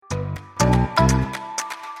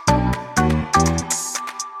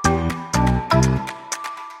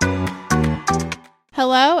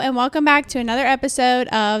Hello and welcome back to another episode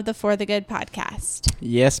of the For the Good podcast.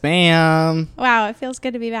 Yes, ma'am. Wow, it feels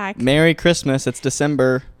good to be back. Merry Christmas. It's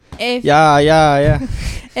December. Yeah.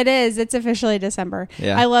 It is. It's officially December.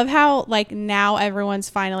 Yeah. I love how now everyone's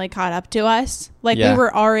finally caught up to us. We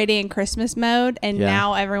were already in Christmas mode and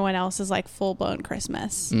now everyone else is full blown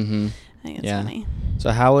Christmas. Mm-hmm. I think it's funny. So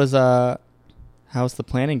how's the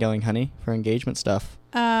planning going, honey, for engagement stuff?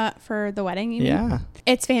 For the wedding, you mean?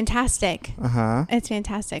 It's fantastic. Uh-huh. It's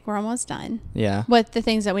fantastic. We're almost done. Yeah. With the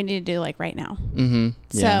things that we need to do right now. Mm-hmm.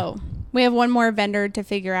 So we have one more vendor to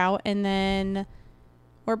figure out and then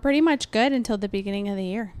we're pretty much good until the beginning of the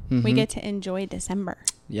year. Mm-hmm. We get to enjoy December.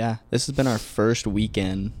 Yeah. This has been our first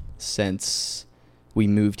weekend since we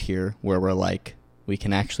moved here where we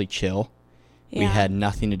can actually chill. Yeah. We had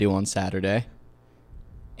nothing to do on Saturday.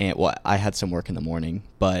 And I had some work in the morning,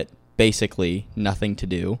 but basically nothing to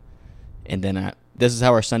do. And then this is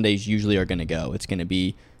how our Sundays usually are going to go. It's going to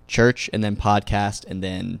be church and then podcast and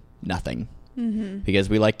then nothing. Mm-hmm. Because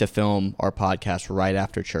we like to film our podcast right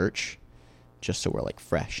after church just so we're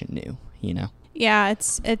fresh and new, you know? Yeah,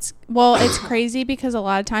 it's crazy because a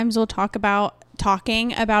lot of times we'll talking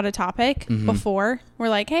about a topic mm-hmm. before. We're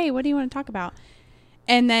like, hey, what do you want to talk about?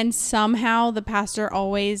 And then somehow the pastor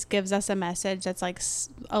always gives us a message that's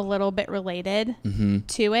a little bit related mm-hmm.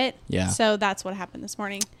 to it. Yeah. So that's what happened this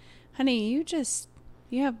morning. Honey,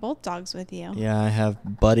 you have both dogs with you. Yeah, I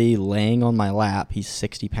have Buddy laying on my lap. He's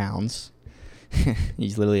 60 pounds.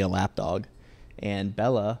 He's literally a lap dog. And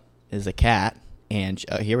Bella is a cat. And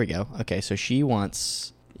here we go. Okay, so she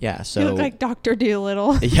wants... Yeah, so... You look like Dr.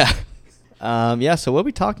 Doolittle. Yeah. So what are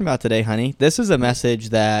we talking about today, honey? This is a message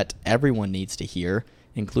that everyone needs to hear,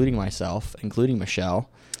 including myself, including Michelle.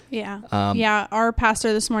 Yeah. Our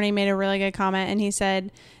pastor this morning made a really good comment, and he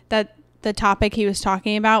said that the topic he was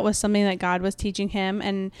talking about was something that God was teaching him.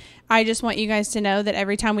 And I just want you guys to know that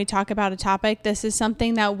every time we talk about a topic, this is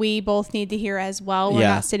something that we both need to hear as well. We're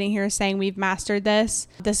not sitting here saying we've mastered this.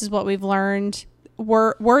 This is what we've learned.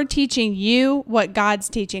 We're teaching you what God's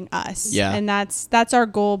teaching us. Yeah. And that's our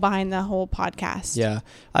goal behind the whole podcast. Yeah.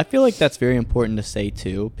 I feel like that's very important to say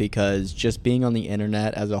too, because just being on the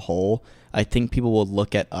internet as a whole, I think people will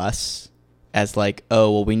look at us as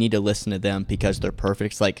we need to listen to them because they're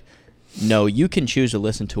perfect. It's no, you can choose to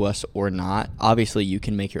listen to us or not. Obviously, you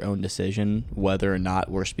can make your own decision whether or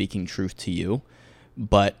not we're speaking truth to you.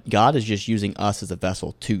 But God is just using us as a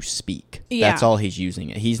vessel to speak. Yeah. That's all he's using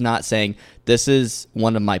it. He's not saying, this is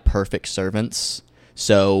one of my perfect servants,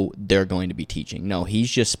 so they're going to be teaching. No,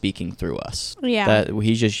 he's just speaking through us. Yeah.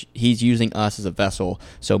 He's using us as a vessel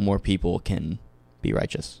so more people can be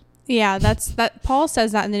righteous. Yeah, that Paul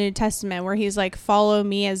says that in the New Testament where he's follow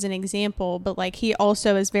me as an example, but he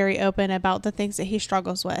also is very open about the things that he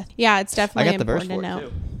struggles with. Yeah, it's definitely important to know.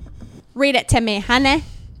 Too. Read it to me, honey.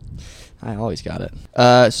 I always got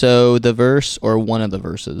it. So the verse, or one of the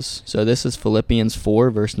verses. So this is Philippians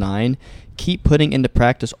 4, verse 9. Keep putting into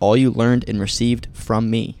practice all you learned and received from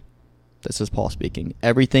me. This is Paul speaking.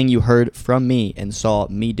 Everything you heard from me and saw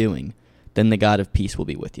me doing, then the God of peace will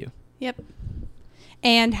be with you. Yep.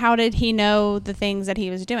 And how did he know the things that he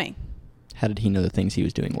was doing? How did he know the things he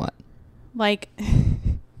was doing what?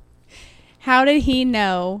 How did he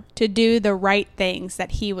know to do the right things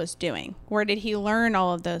that he was doing? Where did he learn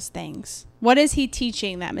all of those things? What is he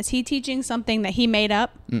teaching them? Is he teaching something that he made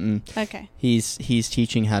up? Mm-mm. Okay. He's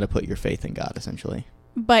teaching how to put your faith in God, essentially.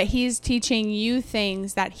 But he's teaching you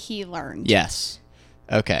things that he learned. Yes.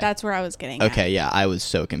 Okay. That's where I was getting at. Okay, yeah. I was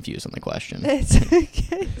so confused on the question. It's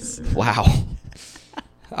okay. Wow.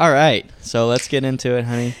 All right. So let's get into it,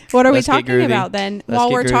 honey. What are we talking about then?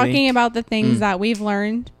 While we're talking about the things that we've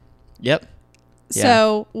learned. Yep. Yeah.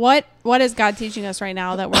 So what is God teaching us right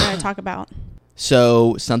now that we're going to talk about?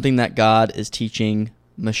 So something that God is teaching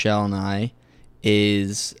Michelle and I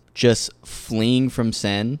is just fleeing from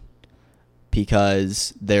sin,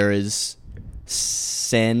 because there is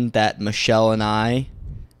sin that Michelle and I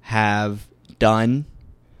have done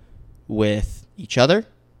with each other,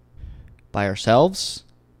 by ourselves,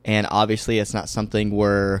 and obviously it's not something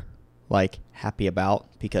we're happy about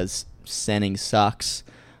because sinning sucks.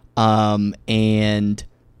 And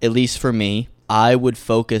at least for me, I would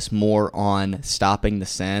focus more on stopping the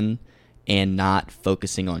sin and not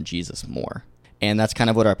focusing on Jesus more. And that's kind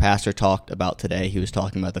of what our pastor talked about today. He was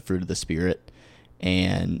talking about the fruit of the Spirit,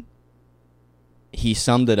 and he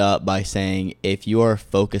summed it up by saying, if you are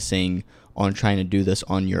focusing on trying to do this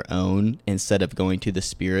on your own instead of going to the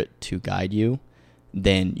Spirit to guide you,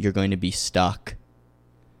 then you're going to be stuck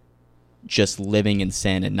just living in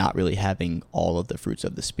sin and not really having all of the fruits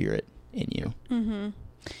of the Spirit in you. Mm-hmm.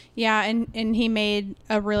 Yeah, and he made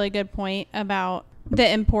a really good point about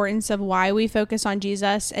the importance of why we focus on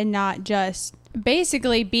Jesus and not just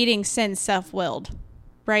basically beating sin self-willed,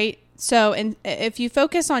 right? So if you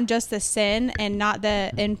focus on just the sin and not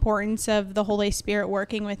the importance of the Holy Spirit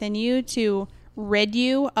working within you to rid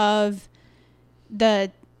you of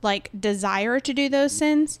the desire to do those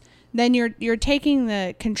sins, then you're taking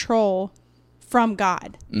the control from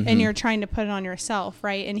God, and you're trying to put it on yourself,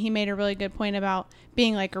 right? And he made a really good point about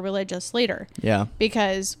being like a religious leader. Yeah.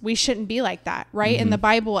 Because we shouldn't be like that, right? In the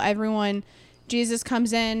Bible, Jesus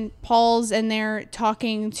comes in, Paul's in there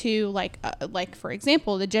talking to like for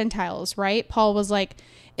example, the Gentiles, right? Paul was like,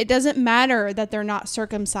 it doesn't matter that they're not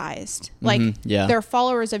circumcised. They're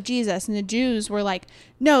followers of Jesus. And the Jews were like,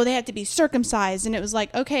 no, they have to be circumcised. And it was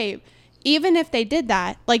like, okay, even if they did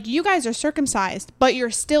that, you guys are circumcised, but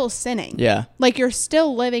you're still sinning. Yeah. You're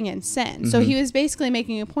still living in sin. So he was basically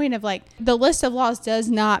making a point of the list of laws does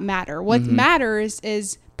not matter. What matters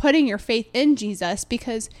is putting your faith in Jesus,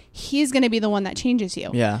 because he's going to be the one that changes you.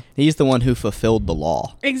 Yeah. He's the one who fulfilled the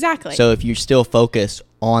law. Exactly. So if you still focus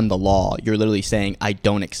on the law, you're literally saying, I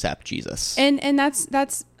don't accept Jesus. And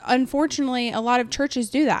that's unfortunately, a lot of churches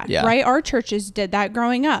do that, right? Our churches did that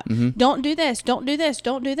growing up. Don't do this, don't do this,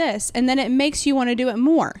 don't do this. And then it makes you want to do it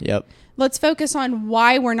more. Yep. Let's focus on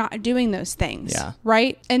why we're not doing those things,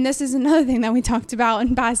 right? And this is another thing that we talked about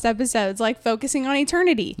in past episodes, focusing on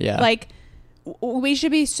eternity. Yeah. We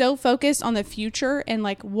should be so focused on the future and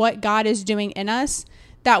what God is doing in us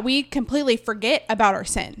that we completely forget about our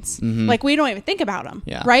sins. We don't even think about them,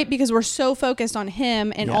 right? Because we're so focused on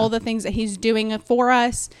him and all the things that he's doing for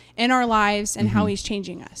us in our lives and how he's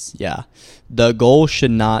changing us. Yeah. The goal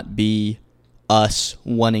should not be us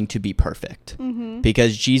wanting to be perfect,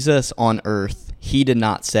 because Jesus on earth, he did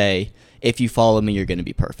not say, if you follow me, you're going to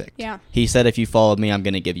be perfect. Yeah. He said, if you follow me, I'm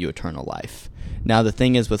going to give you eternal life. Now, the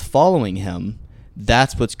thing is with following him,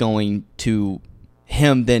 that's what's going to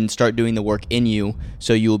him then start doing the work in you,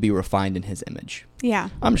 so you will be refined in his image. Yeah.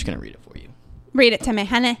 I'm just going to read it for you. Read it to me,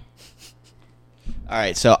 honey. All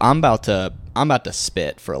right, so I'm about to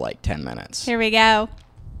spit for 10 minutes. Here we go.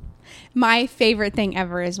 My favorite thing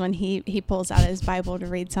ever is when he pulls out his Bible to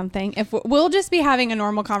read something. If we'll just be having a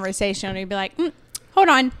normal conversation and he'd be like, hold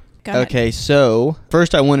on. Go ahead. Okay, so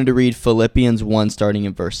first I wanted to read Philippians 1 starting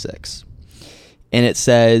in verse 6. And it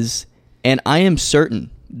says, and I am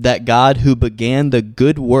certain that God who began the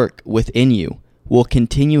good work within you will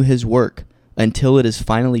continue his work until it is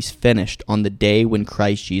finally finished on the day when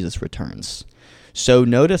Christ Jesus returns. So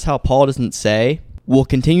notice how Paul doesn't say, we'll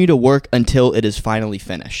continue to work until it is finally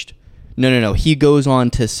finished. No. He goes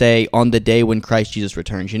on to say, on the day when Christ Jesus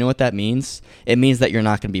returns. You know what that means? It means that you're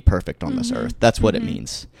not going to be perfect on this earth. That's what it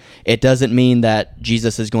means. It doesn't mean that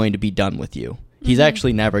Jesus is going to be done with you. He's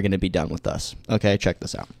actually never going to be done with us. Okay, check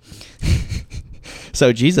this out.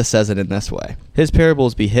 So Jesus says it in this way. His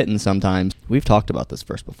parables be hidden sometimes. We've talked about this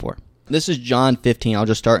verse before. This is John 15. I'll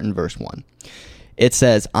just start in verse 1. It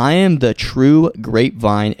says, I am the true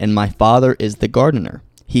grapevine, and my Father is the gardener.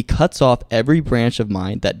 He cuts off every branch of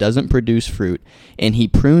mine that doesn't produce fruit, and he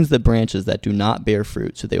prunes the branches that do not bear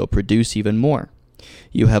fruit, so they will produce even more.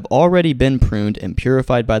 You have already been pruned and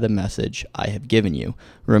purified by the message I have given you.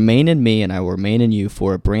 Remain in me, and I will remain in you,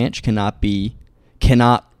 for a branch cannot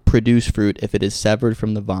produce fruit if it is severed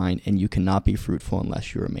from the vine, and you cannot be fruitful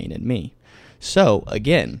unless you remain in me. So,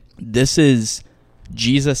 again, this is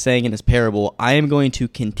Jesus saying in his parable, I am going to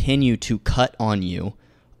continue to cut on you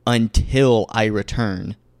until I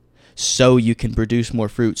return, so you can produce more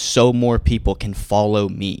fruit, so more people can follow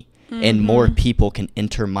me. And more people can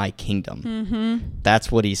enter my kingdom. That's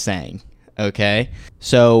what he's saying. Okay?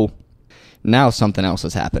 So now something else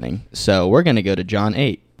is happening. So we're going to go to John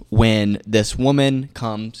 8. When this woman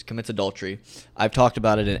commits adultery. I've talked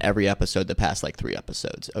about it in every episode, the past 3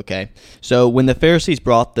 episodes. Okay? So when the Pharisees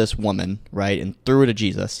brought this woman, right, and threw her to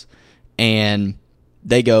Jesus, and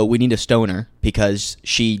they go, we need to stone her because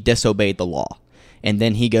she disobeyed the law. And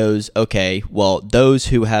then he goes, okay, well, those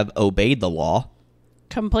who have obeyed the law,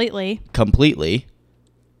 completely,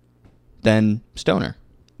 then stone her.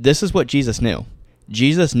 This is what Jesus knew.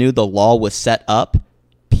 Jesus knew the law was set up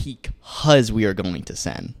because we are going to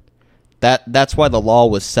sin. That's why the law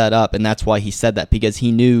was set up, and that's why he said that, because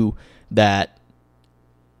he knew that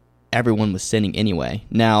everyone was sinning anyway.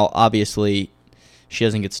 Now, obviously, she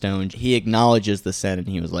doesn't get stoned. He acknowledges the sin, and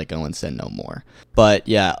he was like, go and sin no more. But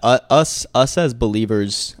yeah, us as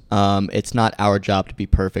believers, it's not our job to be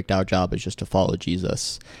perfect. Our job is just to follow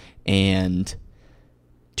Jesus and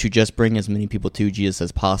to just bring as many people to Jesus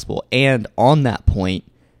as possible. And on that point,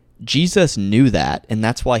 Jesus knew that, and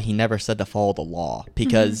that's why he never said to follow the law.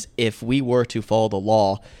 Because if we were to follow the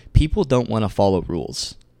law, people don't want to follow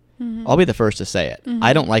rules. I'll be the first to say it.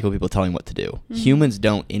 I don't like when people tell me what to do. Humans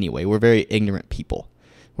don't anyway. We're very ignorant people.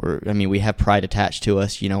 We have pride attached to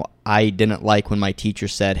us. I didn't like when my teacher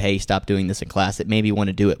said, hey, stop doing this in class. It made me want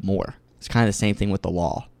to do it more. It's kind of the same thing with the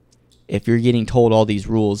law. If you're getting told all these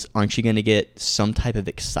rules, aren't you going to get some type of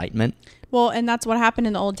excitement? Well, and that's what happened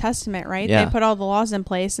in the Old Testament, right? Yeah. They put all the laws in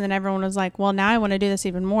place, and then everyone was like, well, now I want to do this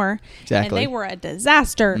even more. Exactly. And they were a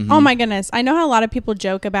disaster. Oh, my goodness. I know how a lot of people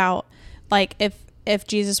joke about, like, if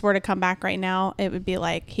Jesus were to come back right now, he would be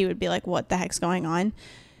like, what the heck's going on?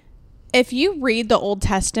 If you read the Old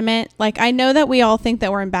Testament, like, I know that we all think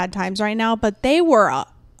that we're in bad times right now, but they were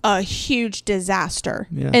a huge disaster.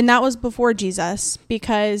 Yeah. And that was before Jesus,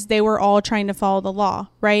 because they were all trying to follow the law,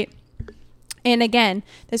 right? And again,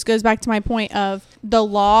 this goes back to my point of the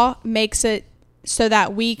law makes it so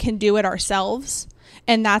that we can do it ourselves.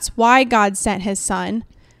 And that's why God sent his son,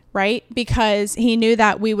 right? Because he knew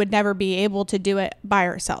that we would never be able to do it by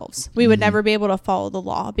ourselves. We would never be able to follow the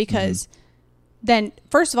law, because then,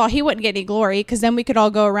 first of all, he wouldn't get any glory, because then we could all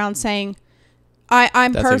go around saying,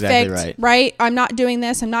 I'm That's perfect, exactly right? I'm not doing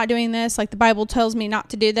this. I'm not doing this. Like, the Bible tells me not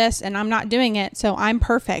to do this, and I'm not doing it. So I'm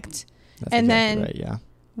perfect. That's and exactly then right, yeah.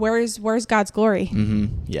 Where's God's glory?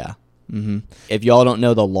 Yeah. If y'all don't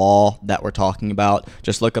know the law that we're talking about,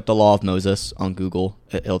 just look up the law of Moses on Google.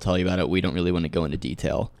 It'll tell you about it. We don't really want to go into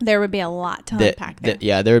detail. There would be a lot to unpack there.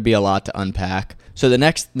 Yeah, there would be a lot to unpack. So the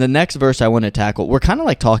next verse I want to tackle, we're kind of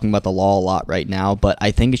like talking about the law a lot right now, but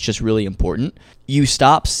I think it's just really important. You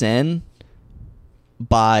stop sin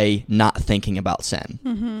by not thinking about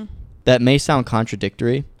sin. That may sound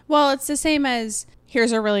contradictory. Well, it's the same as,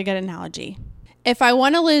 here's a really good analogy. If I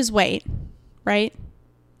want to lose weight, right?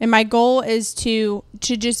 And my goal is to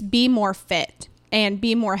just be more fit and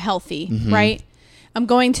be more healthy, right? I'm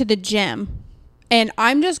going to the gym, and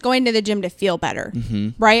I'm just going to the gym to feel better,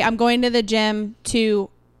 right? I'm going to the gym to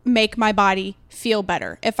make my body feel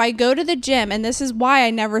better. If I go to the gym, and this is why I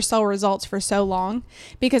never saw results for so long,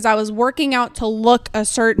 because I was working out to look a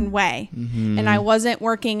certain way, and I wasn't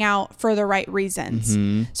working out for the right reasons.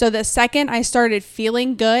 So the second I started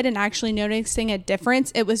feeling good and actually noticing a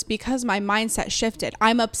difference, it was because my mindset shifted.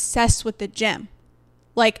 I'm obsessed with the gym.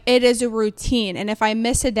 Like, it is a routine. And if I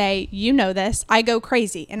miss a day, you know this, I go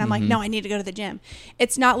crazy. And I'm like, no, I need to go to the gym.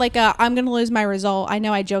 It's not like I'm going to lose my result. I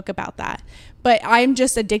know I joke about that, but I'm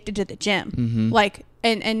just addicted to the gym. Like,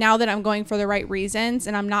 and now that I'm going for the right reasons,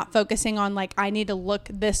 and I'm not focusing on, like, I need to look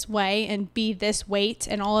this way and be this weight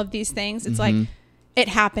and all of these things. It's like, it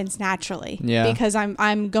happens naturally. Yeah. Because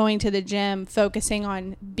I'm going to the gym, focusing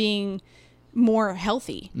on being more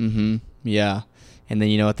healthy. Yeah. And then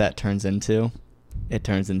you know what that turns into? It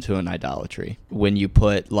turns into an idolatry. When you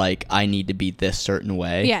put, like, I need to be this certain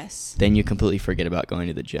way. Yes. Then you completely forget about going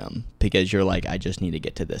to the gym, because you're like, I just need to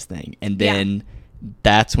get to this thing. And then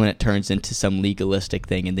that's when it turns into some legalistic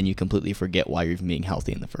thing, and then you completely forget why you're even being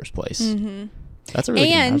healthy in the first place. That's a really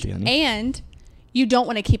good analogy, honey. And you don't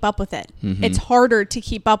want to keep up with it. It's harder to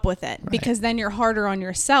keep up with it, because then you're harder on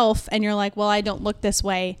yourself, and you're like, well, I don't look this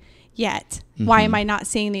way yet. Why am I not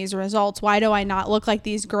seeing these results? Why do I not look like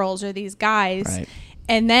these girls or these guys? Right.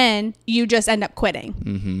 And then you just end up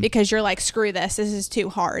quitting because you're like, screw this. This is too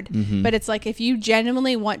hard. But it's like, if you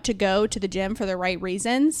genuinely want to go to the gym for the right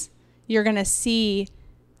reasons, you're going to see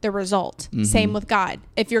the result. Same with God.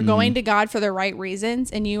 If you're going to God for the right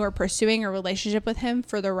reasons, and you are pursuing a relationship with him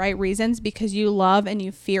for the right reasons because you love and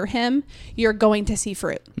you fear him, you're going to see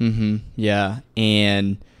fruit. Yeah.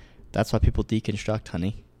 And that's why people deconstruct,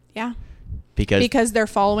 honey. Yeah. Because they're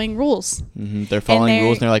following rules. They're following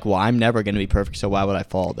rules, and they're like, well, I'm never going to be perfect, so why would I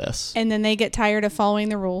follow this? And then they get tired of following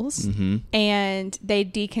the rules, and they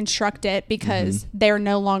deconstruct it because they're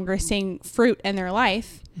no longer seeing fruit in their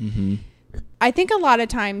life. I think a lot of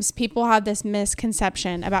times people have this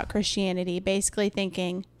misconception about Christianity, basically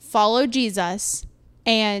thinking, follow Jesus,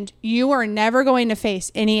 and you are never going to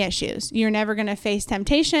face any issues. You're never going to face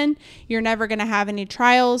temptation. You're never going to have any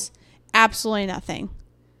trials. Absolutely nothing.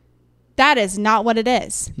 That is not what it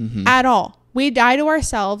is at all. We die to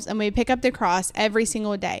ourselves, and we pick up the cross every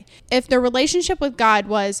single day. If the relationship with God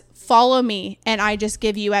was follow me and I just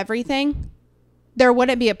give you everything, there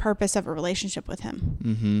wouldn't be a purpose of a relationship with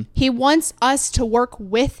him. He wants us to work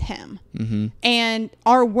with him. And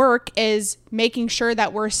our work is making sure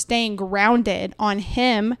that we're staying grounded on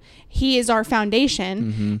him. He is our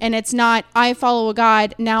foundation. And it's not, I follow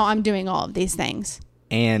God, now I'm doing all of these things.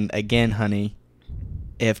 And again, honey,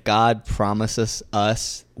 if God promises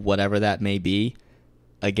us whatever that may be,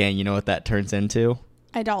 again, you know what that turns into?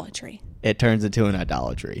 Idolatry. It turns into an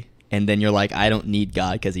idolatry. And then you're like, I don't need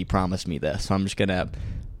God because he promised me this. So I'm just going to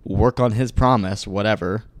work on his promise,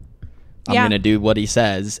 whatever. I'm going to do what he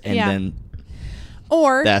says. And then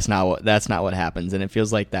or that's not what happens. And it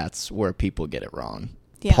feels like that's where people get it wrong.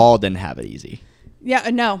 Yeah. Paul didn't have it easy. Yeah,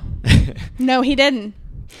 no. No, he didn't.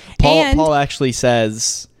 Paul actually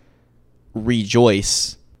says,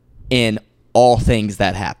 rejoice in all things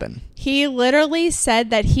that happen. He literally said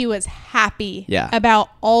that he was happy about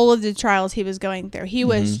all of the trials he was going through. He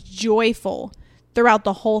was joyful throughout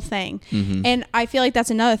the whole thing. And I feel like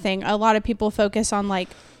that's another thing. A lot of people focus on like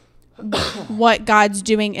what God's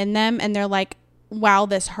doing in them, and they're like, wow,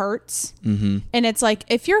 this hurts. And it's like,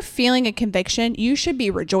 if you're feeling a conviction, you should be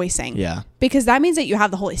rejoicing. Yeah. Because that means that you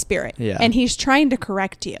have the Holy Spirit. Yeah. And he's trying to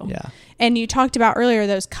correct you. Yeah. And you talked about earlier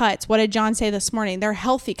those cuts. What did John say this morning? They're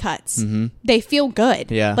healthy cuts. They feel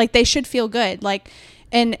good. Yeah. Like they should feel good. Like,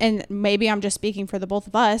 and maybe I'm just speaking for the both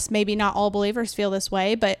of us. Maybe not all believers feel this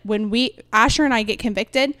way, but when Asher and I get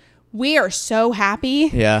convicted, we are so happy.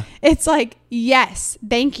 Yeah. It's like, yes,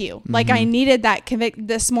 thank you. Like I needed that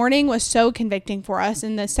this morning was so convicting for us.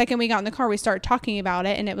 And the second we got in the car, we started talking about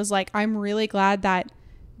it. And it was like, I'm really glad that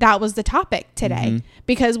was the topic today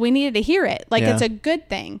because we needed to hear it. Like it's a good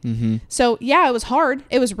thing. So yeah, it was hard.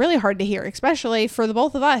 It was really hard to hear, especially for the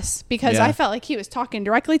both of us, because I felt like he was talking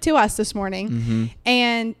directly to us this morning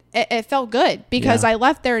and it felt good because I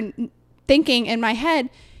left there thinking in my head,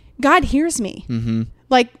 God hears me.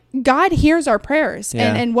 Like God hears our prayers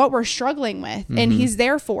and what we're struggling with and he's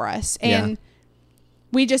there for us. And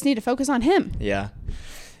we just need to focus on him. Yeah.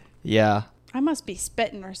 Yeah. I must be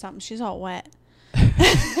spitting or something. She's all wet.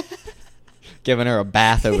 Giving her a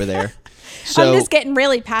bath over there. So, I'm just getting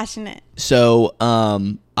really passionate. So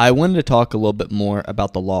I wanted to talk a little bit more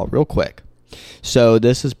about the law real quick. So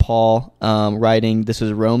this is Paul writing. This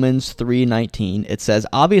is Romans 3:19. It says,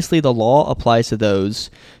 obviously the law applies to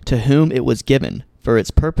those to whom it was given, for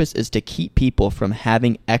its purpose is to keep people from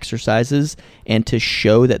having exercises and to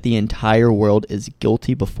show that the entire world is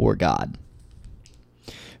guilty before God.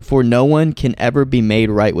 For no one can ever be made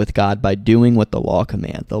right with God by doing what the law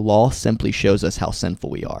commands. The law simply shows us how sinful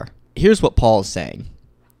we are. Here's what Paul is saying.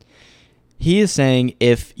 He is saying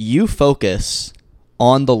if you focus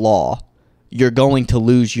on the law, you're going to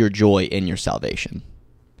lose your joy in your salvation.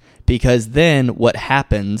 Because then what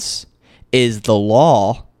happens is the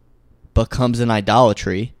law becomes an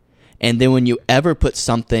idolatry. And then when you ever put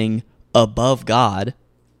something above God,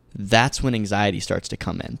 that's when anxiety starts to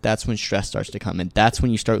come in. That's when stress starts to come in. That's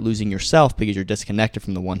when you start losing yourself because you're disconnected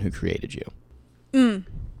from the one who created you.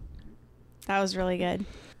 That was really good.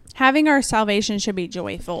 Having our salvation should be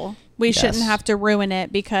joyful. We shouldn't have to ruin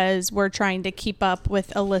it because we're trying to keep up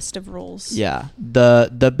with a list of rules. Yeah.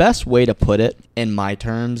 The best way to put it in my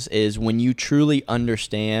terms is when you truly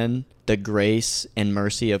understand the grace and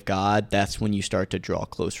mercy of God, that's when you start to draw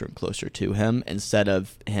closer and closer to him instead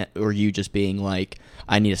of or you just being like,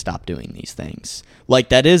 I need to stop doing these things. Like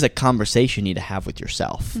that is a conversation you need to have with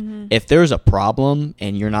yourself. If there's a problem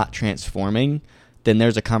and you're not transforming, then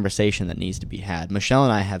there's a conversation that needs to be had. Michelle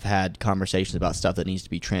and I have had conversations about stuff that needs to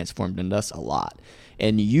be transformed in us a lot.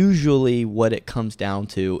 And usually what it comes down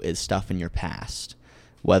to is stuff in your past,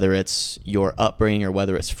 whether it's your upbringing or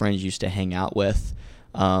whether it's friends you used to hang out with.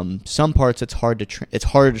 Some parts it's harder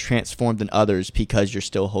to transform than others because you're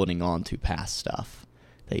still holding on to past stuff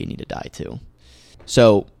that you need to die to.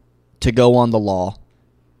 So to go on the law,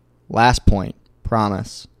 last point,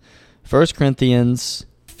 promise. 1 Corinthians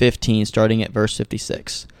 15, starting at verse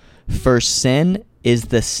 56. For sin is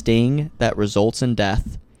the sting that results in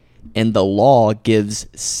death, and the law gives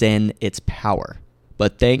sin its power.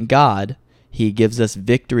 But thank God, he gives us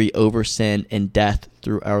victory over sin and death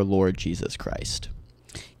through our Lord Jesus Christ.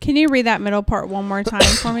 Can you read that middle part one more time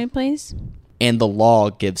for me, please? And the law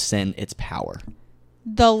gives sin its power.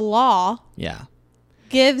 The law Yeah.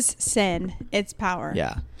 gives sin its power.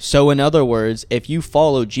 Yeah. So in other words, if you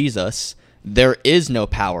follow Jesus, there is no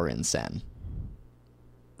power in sin.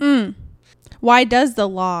 Why does the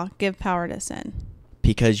law give power to sin?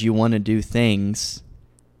 Because you want to do things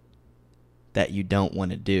that you don't want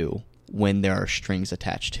to do when there are strings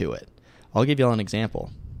attached to it. I'll give y'all an example.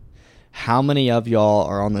 How many of y'all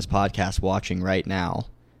are on this podcast watching right now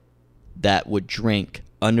that would drink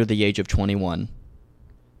under the age of 21?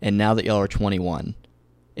 And now that y'all are 21,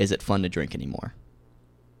 is it fun to drink anymore?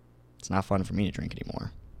 It's not fun for me to drink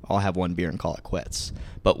anymore. I'll have one beer and call it quits.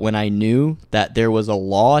 But when I knew that there was a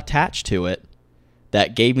law attached to it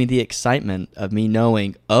that gave me the excitement of me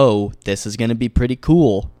knowing, oh, this is going to be pretty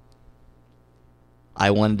cool,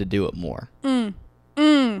 I wanted to do it more.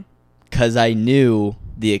 Because I knew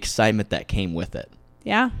the excitement that came with it.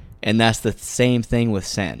 Yeah. And that's the same thing with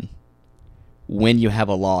sin. When you have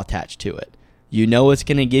a law attached to it, You know it's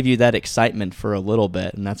going to give you that excitement for a little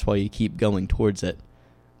bit, and that's why you keep going towards it.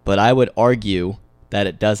 But I would argue that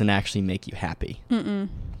it doesn't actually make you happy. Mm-mm.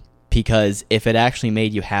 Because if it actually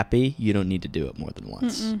made you happy, you don't need to do it more than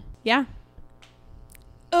once. Mm-mm. Yeah.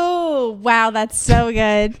 Oh, wow. That's so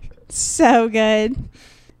good. So good.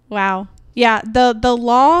 Wow. Yeah. The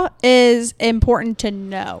law is important to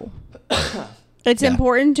know. It's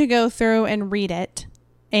important to go through and read it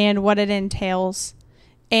and what it entails.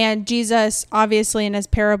 And Jesus, obviously, in his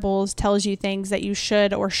parables, tells you things that you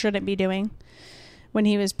should or shouldn't be doing when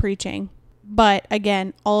he was preaching. But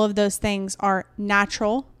again, all of those things are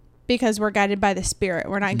natural because we're guided by the Spirit.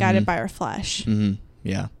 We're not guided by our flesh. Mm-hmm.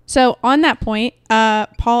 Yeah. So on that point,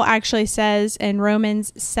 Paul actually says in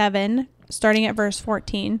Romans 7, starting at verse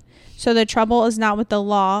 14, so the trouble is not with the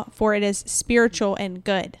law, for it is spiritual and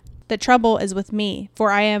good. The trouble is with me, for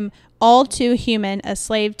I am all too human, a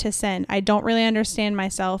slave to sin. I don't really understand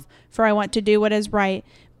myself, for I want to do what is right,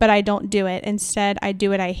 but I don't do it. Instead, I do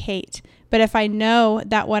what I hate. But if I know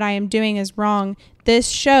that what I am doing is wrong, this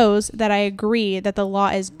shows that I agree that the law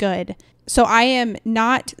is good. So I am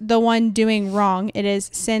not the one doing wrong. It is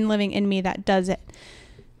sin living in me that does it.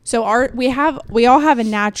 So we all have a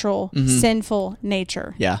natural sinful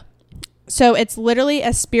nature. Yeah. So it's literally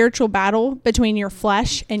a spiritual battle between your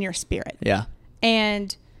flesh and your spirit. Yeah.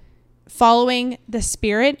 And following the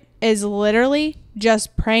Spirit is literally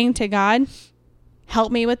just praying to God,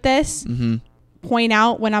 help me with this, point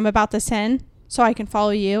out when I'm about to sin so I can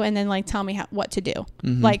follow you, and then like tell me what to do.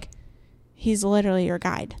 Like, he's literally your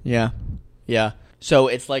guide. Yeah. Yeah. So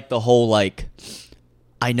it's like the whole like,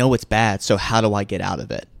 I know it's bad, so how do I get out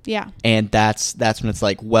of it? Yeah. And that's when it's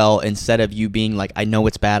like, well, instead of you being like, I know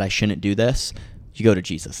it's bad, I shouldn't do this, you go to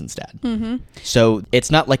Jesus instead. So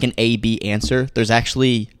it's not like an A-B answer. There's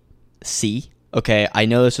actually C. Okay, I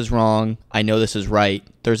know this is wrong. I know this is right.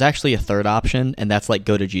 There's actually a third option, and that's like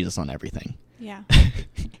go to Jesus on everything. Yeah.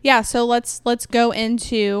 Yeah, so let's go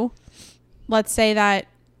into, let's say that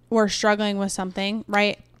we're struggling with something,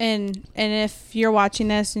 right? And if you're watching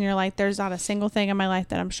this and you're like, there's not a single thing in my life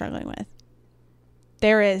that I'm struggling with.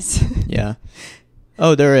 There is. Yeah.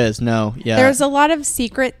 Oh, there is. No. Yeah. There's a lot of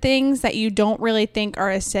secret things that you don't really think are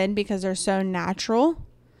a sin because they're so natural.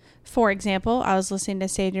 For example, I was listening to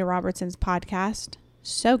Sadie Robertson's podcast.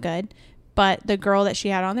 So good. But the girl that she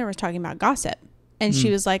had on there was talking about gossip. And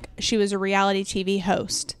she was like, she was a reality TV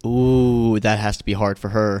host. Ooh, that has to be hard for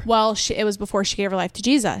her. Well, it was before she gave her life to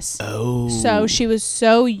Jesus. Oh. So she was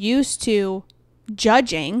so used to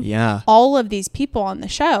judging all of these people on the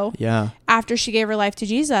show. Yeah. After she gave her life to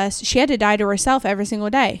Jesus, she had to die to herself every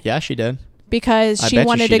single day. Yeah, she did. Because she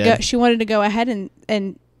wanted to go ahead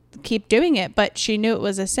and keep doing it, but she knew it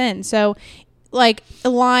was a sin. So like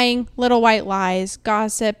lying, little white lies,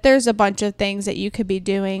 gossip, there's a bunch of things that you could be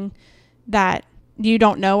doing that you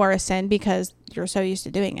don't know are a sin because you're so used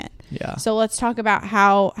to doing it. Yeah. So let's talk about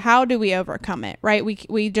how do we overcome it, right?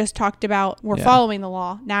 We just talked about we're following the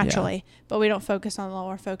law naturally, but we don't focus on the law.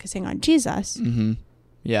 We're focusing on Jesus. Mm-hmm.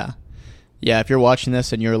 Yeah. Yeah. If you're watching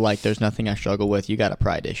this and you're like, there's nothing I struggle with, you got a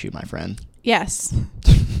pride issue, my friend. Yes.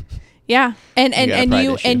 Yeah.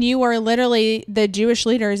 And you are literally the Jewish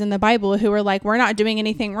leaders in the Bible who are like, we're not doing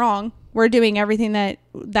anything wrong. We're doing everything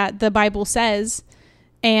that the Bible says.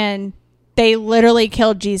 And they literally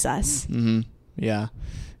killed Jesus. Mm-hmm. Yeah.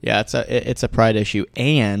 Yeah, it's a pride issue.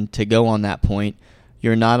 And to go on that point,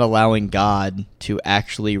 you're not allowing God to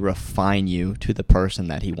actually refine you to the person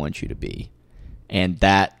that he wants you to be. And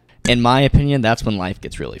that, in my opinion, that's when life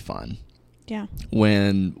gets really fun. Yeah.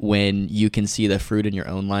 When you can see the fruit in your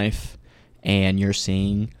own life and you're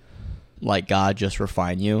seeing like God just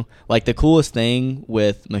refine you. Like the coolest thing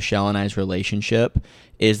with Michelle and I's relationship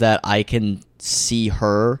is that I can see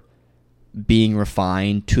her being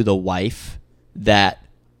refined to the wife that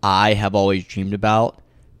I have always dreamed about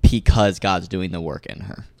because God's doing the work in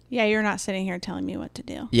her. Yeah, you're not sitting here telling me what to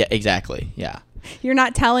do. Yeah, exactly. Yeah. You're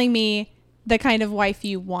not telling me the kind of wife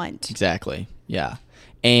you want. Exactly. Yeah.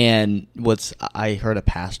 And I heard a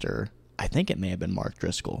pastor, I think it may have been Mark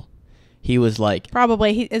Driscoll. He was like...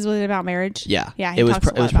 Probably. Was it about marriage? Yeah. Yeah, he talks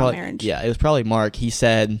a lot about marriage. Yeah, it was probably Mark. He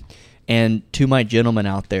said, and to my gentlemen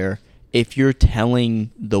out there, if you're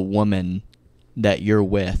telling the woman that you're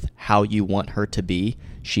with how you want her to be,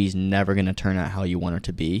 she's never going to turn out how you want her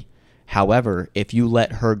to be. However, if you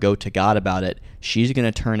let her go to God about it, she's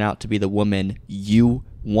going to turn out to be the woman you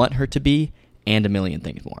want her to be and a million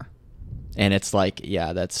things more. And it's like,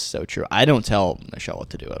 yeah, that's so true. I don't tell Michelle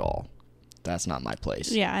what to do at all. That's not my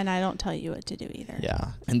place. Yeah, and I don't tell you what to do either.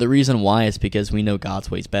 Yeah. And the reason why is because we know God's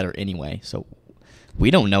ways better anyway. So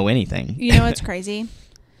we don't know anything. You know what's crazy?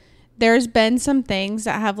 there's been some things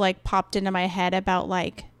that have like popped into my head about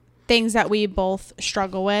like things that we both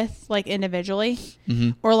struggle with, like individually,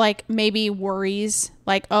 or like maybe worries,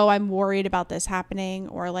 like, oh, I'm worried about this happening,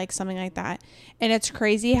 or like something like that. And it's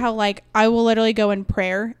crazy how like I will literally go in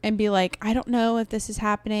prayer and be like, I don't know if this is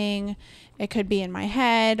happening. It could be in my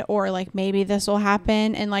head, or like maybe this will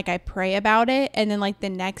happen. And like I pray about it. And then like the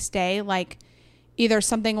next day, like either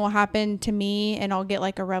something will happen to me and I'll get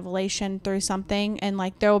like a revelation through something, and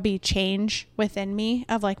like there will be change within me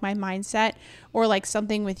of like my mindset, or like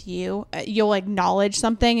something with you, you'll acknowledge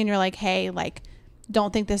something and you're like, hey, like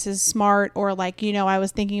don't think this is smart, or like, you know, I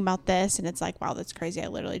was thinking about this, and it's like, wow, that's crazy. I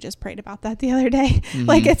literally just prayed about that the other day.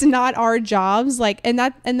 Like it's not our jobs. Like, and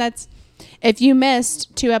that's, if you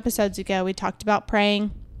missed 2 episodes ago, we talked about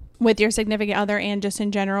praying with your significant other and just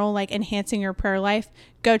in general, like enhancing your prayer life.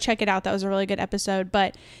 Go check it out. That was a really good episode.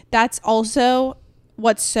 But that's also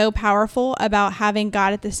what's so powerful about having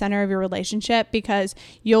God at the center of your relationship, because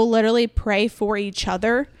you'll literally pray for each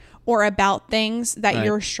other or about things that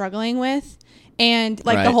you're struggling with. And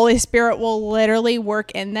like the Holy Spirit will literally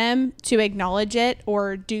work in them to acknowledge it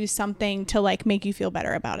or do something to like make you feel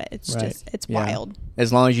better about it. It's just, it's wild.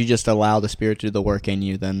 As long as you just allow the Spirit to do the work in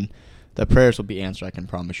you, then the prayers will be answered. I can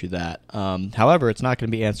promise you that. However, it's not going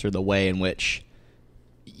to be answered the way in which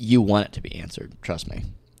you want it to be answered. Trust me,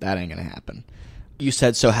 that ain't going to happen. You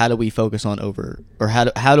said, so how do we focus on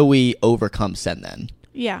how do we overcome sin then?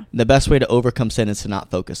 Yeah. The best way to overcome sin is to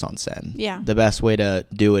not focus on sin. Yeah. The best way to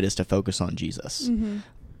do it is to focus on Jesus.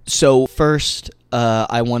 So first,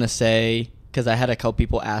 I want to say, because I had a couple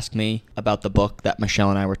people ask me about the book that Michelle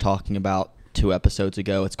and I were talking about 2 episodes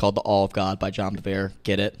ago. It's called The All of God by John Bevere.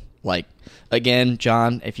 Get it? Like, again,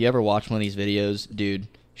 John, if you ever watch one of these videos, dude,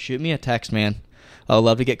 shoot me a text, man. I'd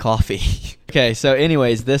love to get coffee. Okay, so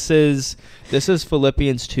anyways, this is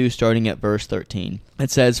Philippians 2, starting at verse 13.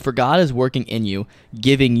 It says, "For God is working in you,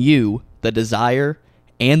 giving you the desire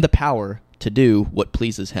and the power to do what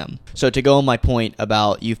pleases him." So to go on my point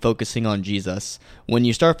about you focusing on Jesus, when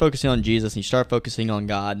you start focusing on Jesus and you start focusing on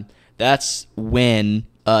God, that's when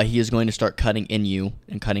he is going to start cutting in you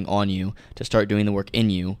and cutting on you to start doing the work in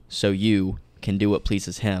you, so you can do what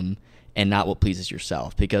pleases him and not what pleases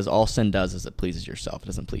yourself. Because all sin does is it pleases yourself. It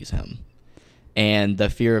doesn't please him. And the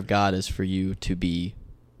fear of God is for you to be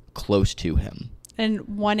close to him.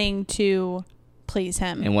 And wanting to please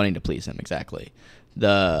him. Exactly.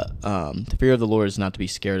 The fear of the Lord is not to be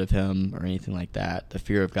scared of him or anything like that. The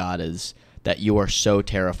fear of God is that you are so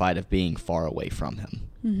terrified of being far away from him.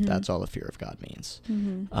 That's all the fear of God means.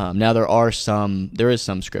 Now there is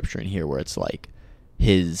some scripture in here where it's like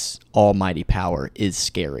his almighty power is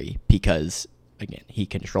scary because, again, he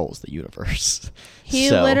controls the universe.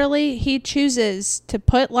 He chooses to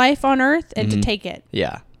put life on earth and to take it.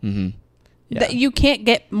 Yeah. You can't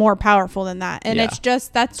get more powerful than that. And you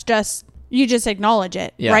just acknowledge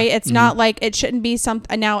it, right? It's not like, it shouldn't be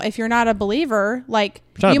something. Now, if you're not a believer, like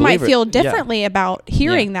you might feel differently about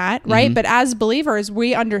hearing that, right? But as believers,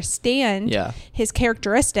 we understand his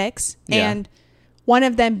characteristics, and one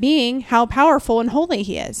of them being how powerful and holy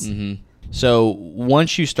he is. So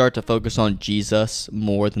once you start to focus on Jesus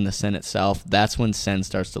more than the sin itself, that's when sin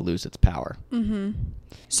starts to lose its power.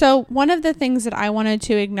 So one of the things that I wanted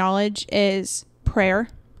to acknowledge is prayer.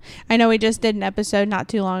 I know we just did an episode not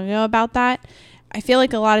too long ago about that. I feel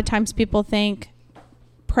like a lot of times people think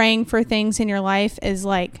praying for things in your life is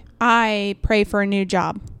like, I pray for a new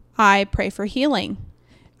job. I pray for healing.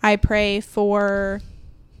 I pray for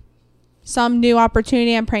some new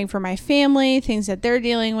opportunity. I'm praying for my family, things that they're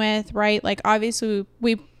dealing with, right? Like obviously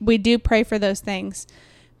we do pray for those things.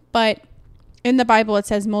 But in the Bible, it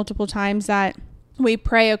says multiple times that we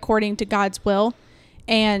pray according to God's will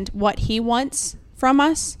and what he wants from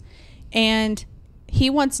us, and he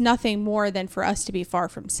wants nothing more than for us to be far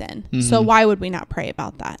from sin. So why would we not pray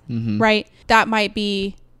about that? Right? That might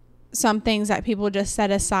be some things that people just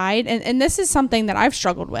set aside, and this is something that I've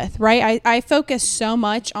struggled with, right? I focus so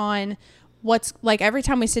much on what's, like, every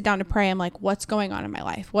time we sit down to pray, I'm like, what's going on in my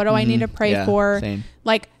life? What do I need to pray for? Same.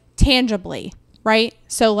 Like tangibly, right?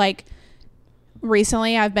 So like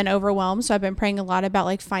recently I've been overwhelmed, so I've been praying a lot about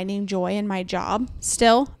like finding joy in my job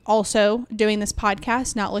still. Also doing this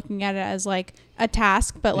podcast, not looking at it as like a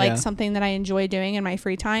task, but like something that I enjoy doing in my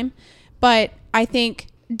free time. But I think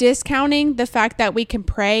discounting the fact that we can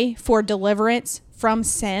pray for deliverance from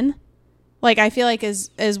sin, like I feel like is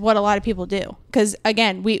what a lot of people do. Because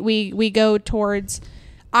again, we go towards,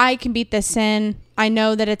 I can beat this sin. I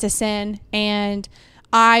know that it's a sin, and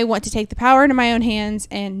I want to take the power into my own hands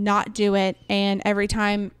and not do it. And every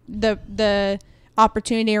time the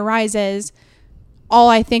opportunity arises, all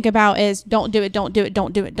I think about is don't do it, don't do it,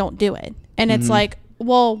 don't do it, don't do it. And it's like,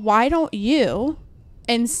 well, why don't you,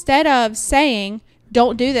 instead of saying,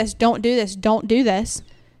 don't do this, don't do this, don't do this,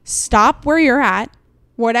 stop where you're at,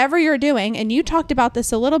 whatever you're doing. And you talked about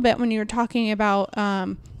this a little bit when you were talking about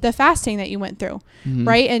the fasting that you went through,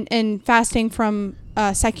 right? And fasting from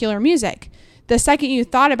secular music. The second you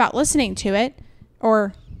thought about listening to it,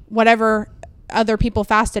 or whatever other people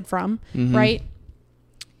fasted from, right?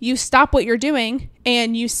 You stop what you're doing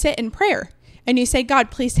and you sit in prayer. And you say,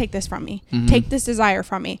 God, please take this from me. Take this desire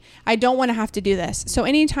from me. I don't want to have to do this. So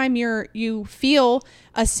anytime you feel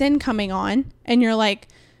a sin coming on and you're like,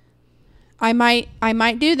 I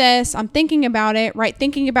might do this. I'm thinking about it, right?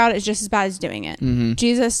 Thinking about it is just as bad as doing it.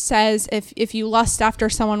 Jesus says, if you lust after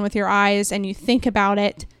someone with your eyes and you think about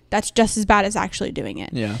it, that's just as bad as actually doing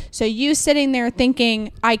it. Yeah. So you sitting there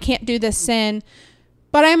thinking, I can't do this sin,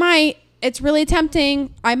 but I might. It's really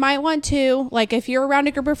tempting. I might want to. Like, if you're around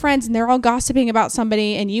a group of friends and they're all gossiping about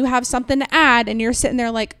somebody and you have something to add and you're sitting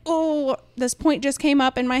there like, oh, this point just came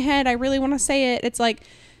up in my head. I really want to say it. It's like,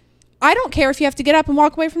 I don't care if you have to get up and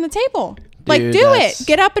walk away from the table. Like, do it.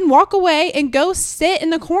 Get up and walk away and go sit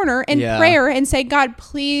in the corner in prayer and say, God,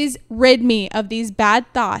 please rid me of these bad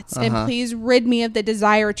thoughts and please rid me of the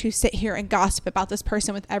desire to sit here and gossip about this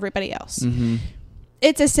person with everybody else.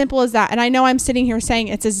 It's as simple as that. And I know I'm sitting here saying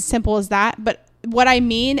it's as simple as that, but what I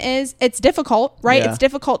mean is it's difficult, right? It's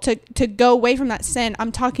difficult to go away from that sin.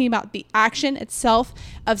 I'm talking about the action itself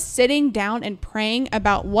of sitting down and praying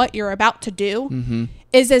about what you're about to do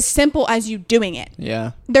is as simple as you doing it.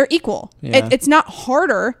 Yeah. They're equal. Yeah. It's not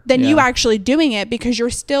harder than you actually doing it, because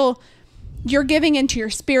you're giving into your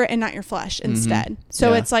spirit and not your flesh instead.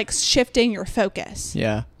 So it's like shifting your focus.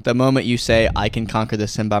 Yeah. The moment you say, I can conquer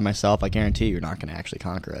this sin by myself, I guarantee you're not going to actually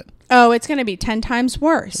conquer it. Oh, it's going to be 10 times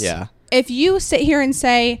worse. Yeah. If you sit here and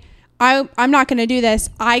say, I'm not going to do this,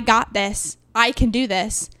 I got this, I can do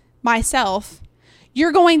this myself,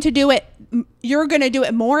 you're going to do it. You're going to do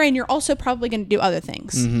it more, and you're also probably going to do other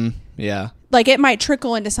things. Yeah. Like, it might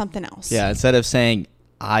trickle into something else. Yeah. Instead of saying,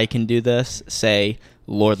 I can do this, say,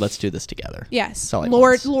 Lord, let's do this together. Yes.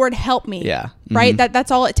 Lord, help me. Yeah. Right? That's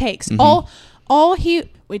all it takes.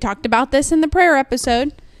 We talked about this in the prayer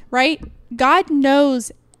episode, right? God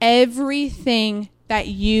knows everything that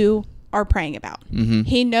you are praying about.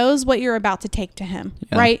 He knows what you're about to take to him,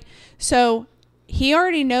 right? So he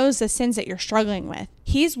already knows the sins that you're struggling with.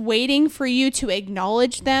 He's waiting for you to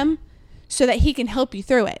acknowledge them so that he can help you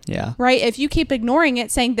through it. Yeah. Right? If you keep ignoring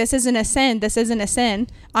it, saying, this isn't a sin,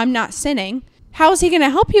 I'm not sinning, how is he going to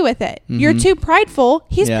help you with it? You're too prideful.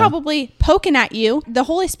 He's probably poking at you. The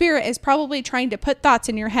Holy Spirit is probably trying to put thoughts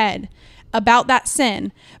in your head about that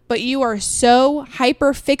sin, but you are so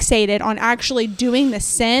hyper fixated on actually doing the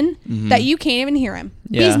sin that you can't even hear him.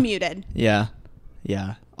 He's muted. Yeah.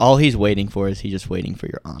 Yeah. All he's waiting for is he's just waiting for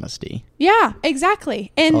your honesty. Yeah,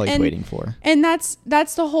 exactly. That's all he's waiting for. And that's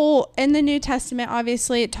the whole, in the New Testament,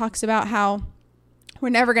 obviously it talks about how we're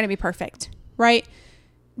never going to be perfect, right?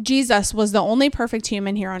 Jesus was the only perfect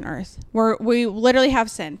human here on earth. We literally have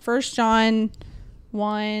sin. 1 John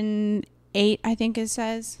 1:8, I think it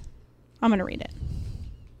says. I'm going to read it.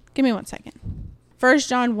 Give me 1 second. 1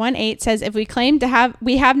 John 1:8 says, if we claim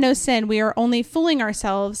we have no sin, we are only fooling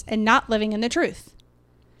ourselves and not living in the truth.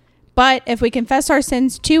 But if we confess our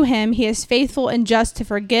sins to him, he is faithful and just to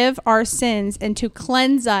forgive our sins and to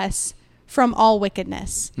cleanse us from all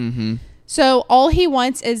wickedness. So all he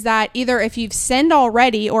wants is that either if you've sinned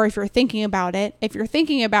already or if you're thinking about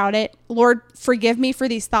it, Lord, forgive me for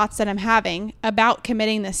these thoughts that I'm having about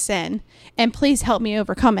committing this sin, and please help me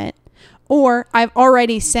overcome it. Or I've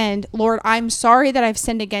already sinned. Lord, I'm sorry that I've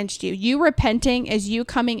sinned against you. You repenting is you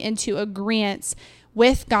coming into agreement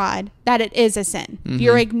with God that it is a sin.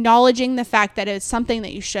 You're acknowledging the fact that it's something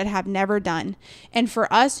that you should have never done. And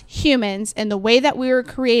for us humans, and the way that we were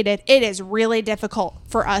created, it is really difficult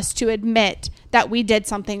for us to admit that we did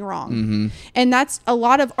something wrong. And that's a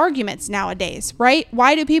lot of arguments nowadays, right?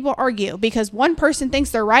 Why do people argue? Because one person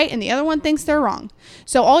thinks they're right and the other one thinks they're wrong.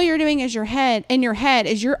 So all you're doing is in your head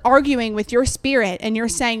is you're arguing with your spirit, and you're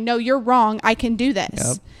saying, no, you're wrong, I can do this.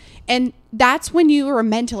 Yep. And that's when you are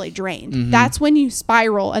mentally drained. That's when you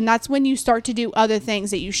spiral, and that's when you start to do other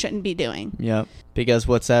things that you shouldn't be doing. Yep. Because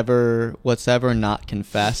what's ever not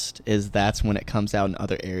confessed that's when it comes out in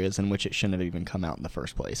other areas in which it shouldn't have even come out in the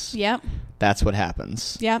first place. Yep. That's what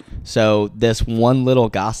happens. Yep. So this one little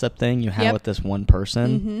gossip thing you had with this one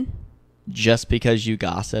person, just because you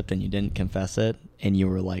gossiped and you didn't confess it, and you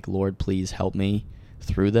were like, Lord, please help me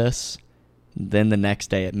through this, then the next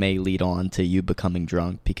day it may lead on to you becoming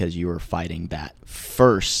drunk because you were fighting that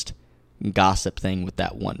first gossip thing with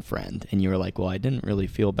that one friend, and you were like, well, I didn't really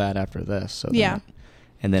feel bad after this. So yeah.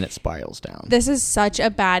 And then it spirals down. This is such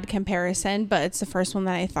a bad comparison, but it's the first one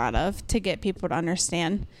that I thought of to get people to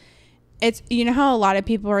understand. It's, you know how a lot of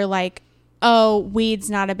people are like, oh,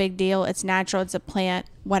 weed's not a big deal. It's natural. It's a plant,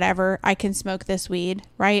 whatever. I can smoke this weed,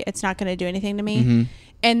 right? It's not going to do anything to me. Mm-hmm.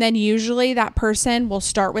 And then usually that person will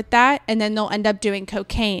start with that, and then they'll end up doing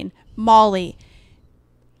cocaine, Molly,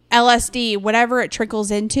 LSD, whatever it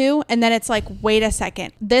trickles into. And then it's like, wait a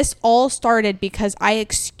second. This all started because I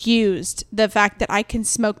excused the fact that I can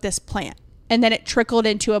smoke this plant. And then it trickled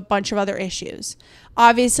into a bunch of other issues.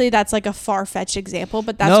 Obviously, that's like a far-fetched example,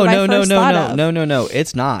 but that's what I first thought of. No,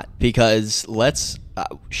 it's not. Because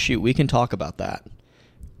we can talk about that.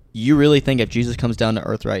 You really think if Jesus comes down to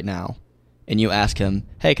earth right now and you ask him,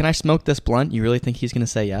 hey, can I smoke this blunt? You really think he's going to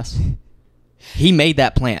say yes? He made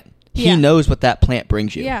that plant. He knows what that plant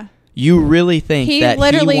brings you. Yeah. You really think that he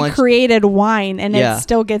literally created wine and Yeah. it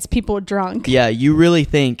still gets people drunk. Yeah, you really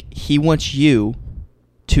think he wants you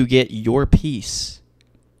to get your peace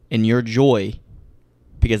and your joy,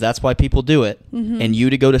 because that's why people do it, Mm-hmm. and you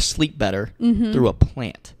to go to sleep better Mm-hmm. through a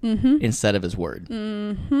plant Mm-hmm. instead of his word.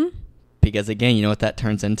 Mm-hmm. Because again, you know what that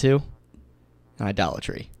turns into?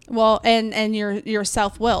 Idolatry. Well, and you're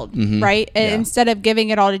self-willed, Mhm. right? And Yeah. instead of giving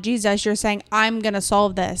it all to Jesus, you're saying, I'm going to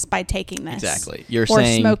solve this by taking this. Exactly. Or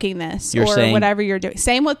smoking this. Or saying- whatever you're doing.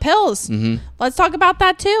 Same with pills. Mm-hmm. Let's talk about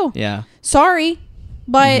that too. Yeah. Sorry,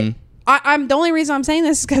 but Mhm. I'm the only reason I'm saying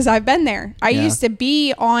this is because I've been there. I Yeah. used to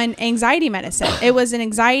be on anxiety medicine. It was an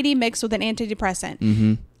anxiety mixed with an antidepressant.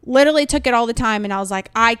 Mm-hmm. Literally took it all the time, and I was like,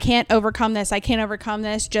 I can't overcome this. I can't overcome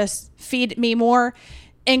this. Just feed me more.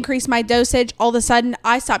 Increase my dosage. All of a sudden,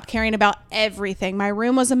 I stopped caring about everything. My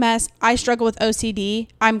room was a mess. I struggle with OCD.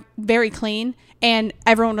 I'm very clean. And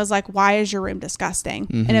everyone was like, why is your room disgusting?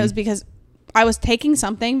 Mm-hmm. And it was because I was taking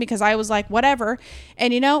something, because I was like, whatever.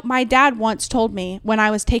 And you know, my dad once told me when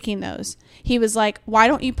I was taking those, he was like, why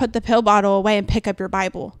don't you put the pill bottle away and pick up your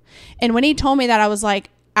Bible? And when he told me that, I was like,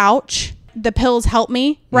 ouch, the pills help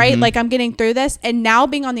me, right? Mm-hmm. Like, I'm getting through this. And now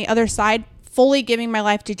being on the other side, fully giving my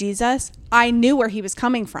life to Jesus, I knew where he was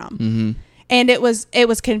coming from. Mm-hmm. And it was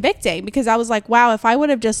convicting, because I was like, wow, if I would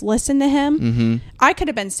have just listened to him, Mm-hmm. I could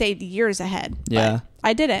have been saved years ahead. Yeah. But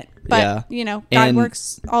I didn't. But, Yeah. you know, God And-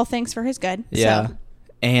 works all things for his good. Yeah. So.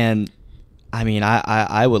 And I mean,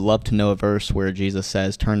 I would love to know a verse where Jesus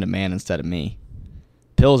says, turn to man instead of me.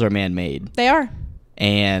 Pills are man-made. They are.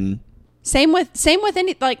 And Same with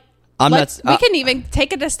any, like, we can even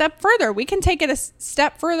take it a step further. We can take it a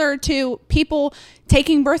step further to people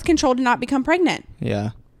taking birth control to not become pregnant. yeah.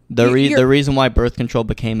 The reason why birth control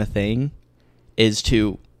became a thing is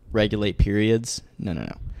to regulate periods.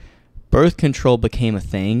 No. Birth control became a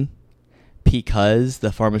thing because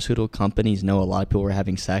the pharmaceutical companies know a lot of people were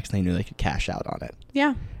having sex and they knew they could cash out on it.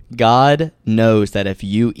 Yeah. God knows that if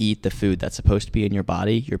you eat the food that's supposed to be in your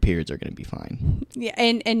body, your periods are going to be fine. Yeah,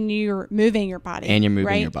 and you're moving your body. And you're moving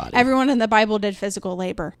right? your body. Everyone in the Bible did physical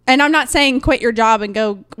labor. And I'm not saying quit your job and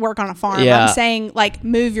go work on a farm. Yeah. I'm saying, like,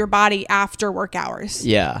 move your body after work hours.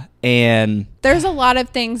 Yeah. And There's a lot of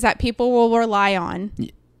things that people will rely on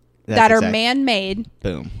that are man-made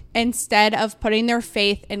boom. instead of putting their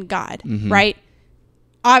faith in God, Mhm. right?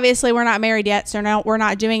 Obviously, we're not married yet, so we're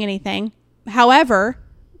not doing anything. However,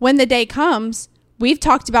 when the day comes, we've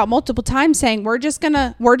talked about multiple times saying we're just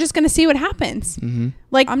gonna see what happens. Mm-hmm.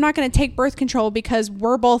 Like, I'm not gonna take birth control because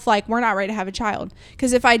we're both like, we're not ready to have a child.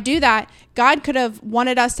 Because if I do that, God could have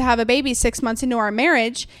wanted us to have a baby 6 months into our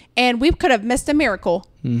marriage, and we could have missed a miracle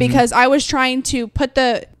because I was trying to put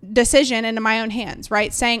the decision into my own hands,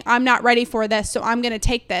 right? Saying I'm not ready for this, so I'm gonna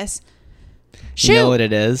take this. Shoot. You know what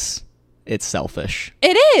it is? It's selfish.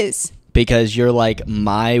 It is. Because you're like,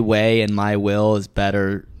 my way and my will is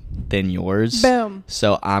better than yours. Boom.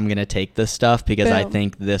 So I'm going to take this stuff because I Boom.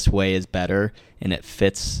 think this way is better and it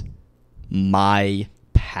fits my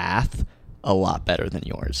path a lot better than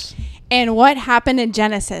yours. And what happened in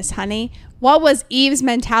Genesis, honey? What was Eve's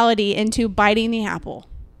mentality into biting the apple?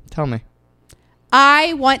 Tell me.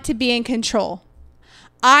 I want to be in control.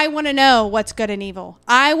 I want to know what's good and evil.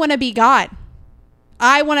 I want to be God.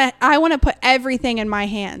 I want to put everything in my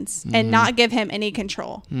hands and not give him any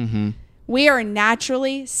control. Mm-hmm. We are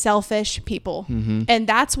naturally selfish people. Mm-hmm. And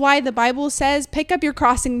that's why the Bible says, pick up your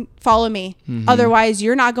cross and follow me. Mm-hmm. Otherwise,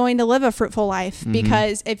 you're not going to live a fruitful life.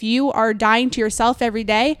 Because if you are dying to yourself every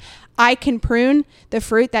day, I can prune the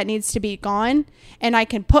fruit that needs to be gone, and I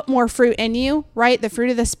can put more fruit in you, right? The fruit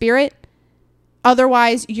of the Spirit.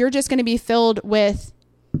 Otherwise, you're just going to be filled with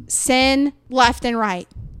sin left and right.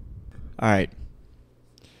 All right.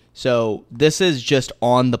 So this is just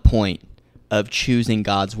on the point of choosing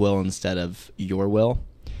God's will instead of your will.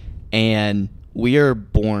 And we are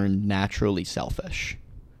born naturally selfish.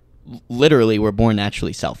 Literally, we're born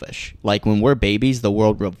naturally selfish. Like when we're babies, the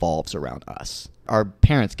world revolves around us. Our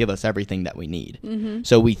parents give us everything that we need. Mm-hmm.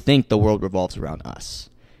 So we think the world revolves around us.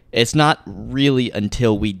 It's not really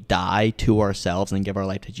until we die to ourselves and give our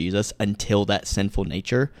life to Jesus until that sinful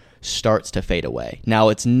nature starts to fade away. Now,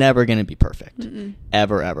 it's never going to be perfect. Mm-mm.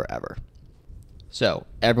 Ever, ever, ever. So,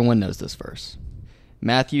 everyone knows this verse.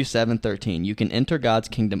 Matthew 7:13, you can enter God's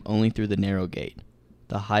kingdom only through the narrow gate.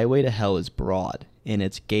 The highway to hell is broad, and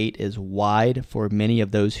its gate is wide for many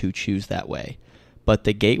of those who choose that way. But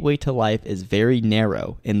the gateway to life is very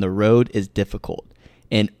narrow, and the road is difficult,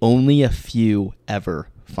 and only a few ever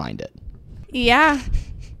find it. Yeah.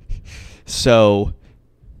 So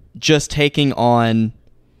just taking on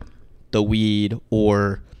the weed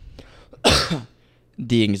or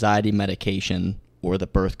the anxiety medication or the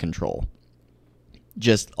birth control,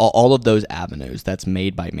 just all of those avenues that's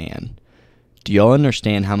made by man. Do y'all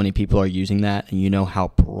understand how many people are using that? And you know how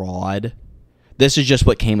broad? This is just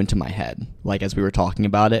what came into my head. Like as we were talking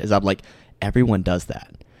about it, is I'm like, everyone does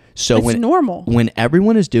that. So it's normal. When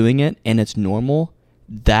everyone is doing it and it's normal,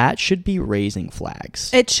 that should be raising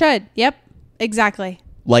flags. It should. Yep. Exactly.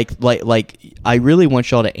 Like I really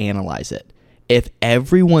want y'all to analyze it. If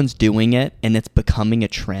everyone's doing it and it's becoming a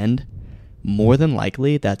trend, more than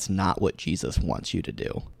likely that's not what Jesus wants you to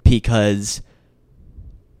do. Because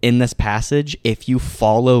in this passage, if you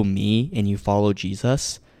follow me and you follow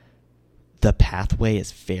Jesus, the pathway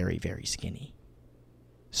is very, very skinny.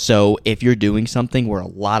 So if you're doing something where a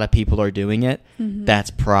lot of people are doing it, mm-hmm. that's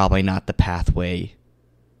probably not the pathway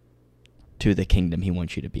to the kingdom he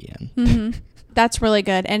wants you to be in. Mm-hmm. That's really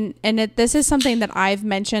good. And this is something that I've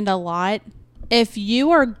mentioned a lot. If you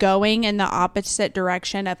are going in the opposite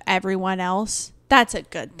direction of everyone else, that's a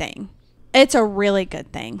good thing. It's a really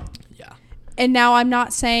good thing. Yeah. And now I'm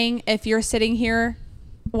not saying if you're sitting here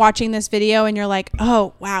watching this video and you're like,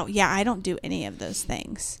 oh, wow, yeah, I don't do any of those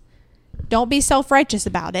things. Don't be self-righteous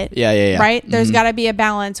about it. Yeah. Right? There's mm-hmm. got to be a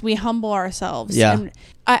balance. We humble ourselves. Yeah. And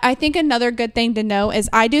I think another good thing to know is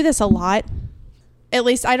I do this a lot. At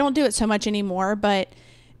least I don't do it so much anymore. But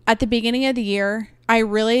at the beginning of the year, I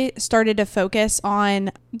really started to focus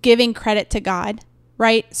on giving credit to God.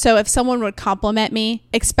 Right? So if someone would compliment me,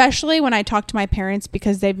 especially when I talk to my parents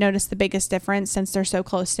because they've noticed the biggest difference since they're so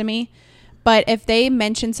close to me. But if they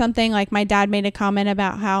mention something, like my dad made a comment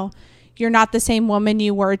about how you're not the same woman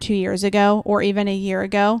you were 2 years ago or even a year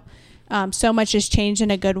ago. So much has changed in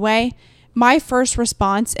a good way. My first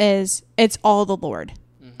response is, it's all the Lord.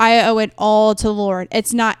 Mm-hmm. I owe it all to the Lord.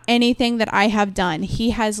 It's not anything that I have done.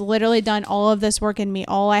 He has literally done all of this work in me.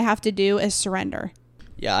 All I have to do is surrender.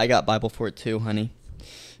 Yeah, I got Bible for it too, honey.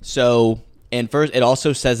 So, and first, it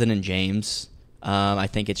also says it in James. I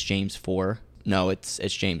think it's James 4. No, it's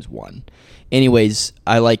James 1. Anyways,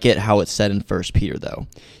 I like it how it's said in 1 Peter, though.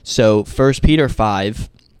 So 1 Peter 5,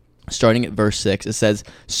 starting at verse 6, it says,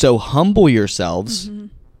 so humble yourselves mm-hmm.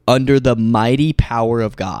 under the mighty power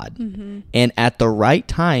of God, mm-hmm. and at the right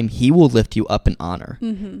time, he will lift you up in honor.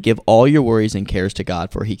 Mm-hmm. Give all your worries and cares to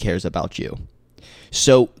God, for he cares about you.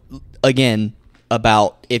 So, again,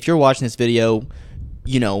 about if you're watching this video,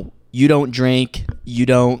 you know, you don't drink, you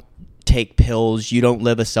don't take pills, you don't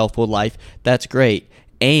live a self-willed life, that's great.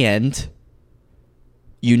 And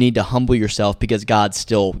you need to humble yourself because God's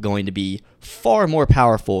still going to be far more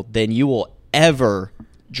powerful than you will ever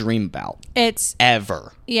dream about. It's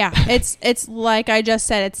ever. Yeah. It's like I just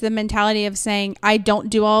said, it's the mentality of saying, I don't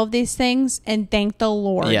do all of these things and thank the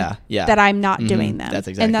Lord that I'm not mm-hmm. doing them. That's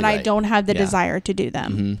exactly and that right. I don't have the desire to do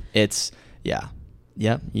them. Mm-hmm. It's,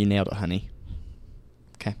 Yep, you nailed it, honey.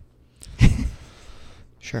 Okay.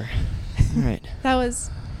 Sure. All right. That was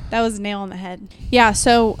a nail on the head. Yeah,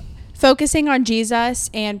 so focusing on Jesus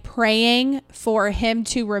and praying for him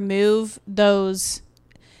to remove those,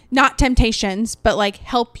 not temptations, but like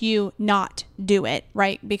help you not do it,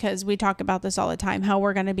 right? Because we talk about this all the time, how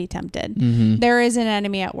we're going to be tempted. Mm-hmm. There is an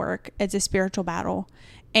enemy at work. It's a spiritual battle.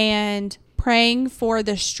 And praying for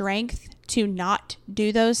the strength to not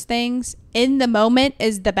do those things in the moment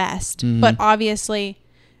is the best. Mm-hmm. But obviously,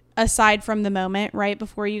 aside from the moment, right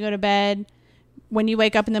before you go to bed, when you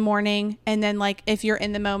wake up in the morning, and then like if you're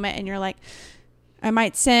in the moment and you're like, I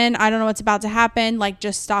might sin, I don't know what's about to happen, like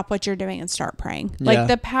just stop what you're doing and start praying. Like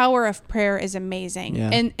the power of prayer is amazing.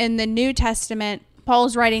 Yeah. In the New Testament,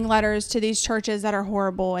 Paul's writing letters to these churches that are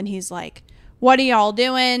horrible, and he's like, what are y'all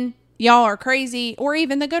doing? Y'all are crazy. Or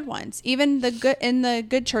even the good ones, even the good in the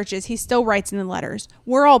good churches, he still writes in the letters,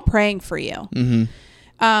 we're all praying for you.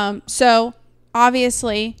 Mm-hmm. So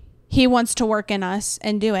obviously he wants to work in us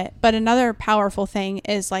and do it. But another powerful thing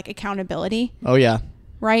is like accountability. Oh, yeah.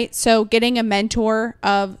 Right? So getting a mentor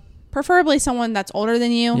of preferably someone that's older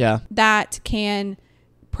than you that can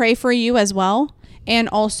pray for you as well. And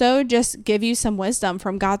also just give you some wisdom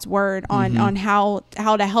from God's word on how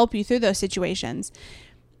to help you through those situations.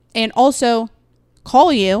 And also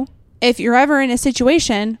call you if you're ever in a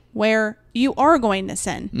situation where you are going to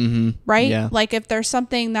sin, right? Yeah. Like if there's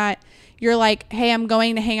something that you're like, hey, I'm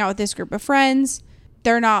going to hang out with this group of friends.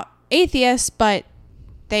 They're not atheists, but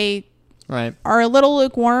they are a little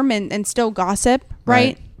lukewarm and still gossip,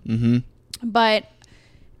 right? But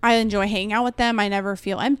I enjoy hanging out with them. I never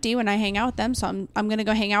feel empty when I hang out with them. So I'm going to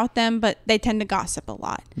go hang out with them, but they tend to gossip a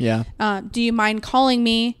lot. Yeah. Do you mind calling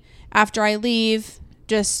me after I leave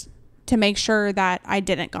just to make sure that I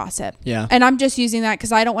didn't gossip? Yeah. And I'm just using that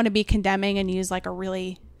because I don't want to be condemning and use like a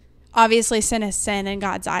really, obviously sin is sin in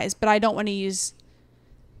God's eyes, but I don't want to use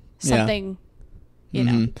something, you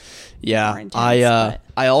know. Yeah. More intense,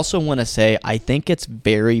 I also want to say, I think it's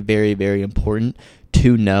very, very, very important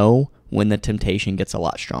to know when the temptation gets a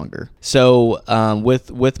lot stronger. So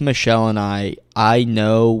with Michelle and I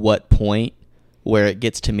know what point where it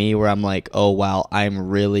gets to me where I'm like, oh, wow, I'm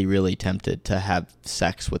really, really tempted to have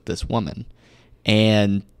sex with this woman.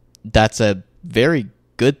 And that's a very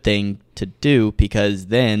good thing to do because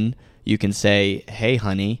then you can say, hey,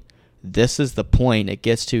 honey, this is the point it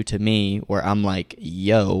gets to me where I'm like,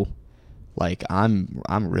 yo, like I'm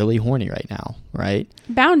really horny right now, right?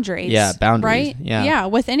 Boundaries. Yeah, boundaries. Right? Yeah. Yeah,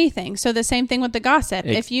 with anything. So the same thing with the gossip.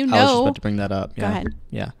 If you know, I was just about to bring that up. Yeah. Go ahead.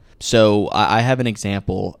 Yeah. So I have an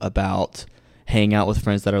example about hanging out with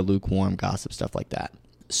friends that are lukewarm, gossip, stuff like that.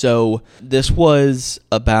 So this was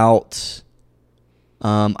about,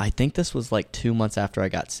 I think this was like 2 months after I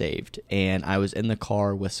got saved, and I was in the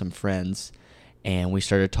car with some friends, and we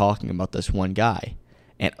started talking about this one guy.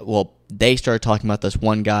 And, well, they started talking about this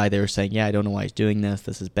one guy. They were saying, yeah, I don't know why he's doing this.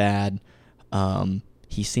 This is bad.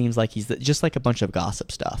 He seems like he's just like a bunch of gossip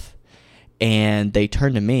stuff. And they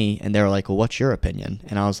turned to me, and they were like, well, what's your opinion?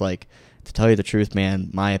 And I was like, to tell you the truth,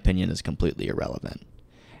 man, my opinion is completely irrelevant.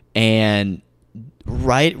 And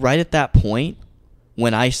right at that point,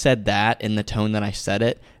 when I said that in the tone that I said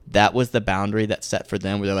it, that was the boundary that set for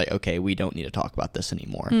them where they're like, okay, we don't need to talk about this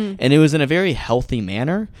anymore. And it was in a very healthy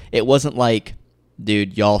manner. It wasn't like,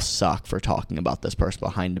 dude, y'all suck for talking about this person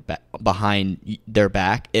behind their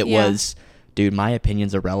back. It was, dude, my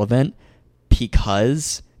opinion's irrelevant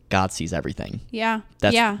because God sees everything. Yeah.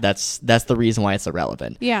 That's the reason why it's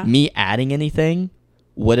irrelevant. Yeah. Me adding anything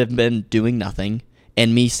would have been doing nothing.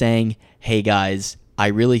 And me saying, hey guys, I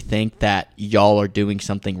really think that y'all are doing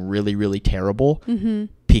something really, really terrible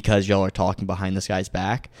because y'all are talking behind this guy's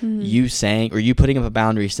back. You saying, or you putting up a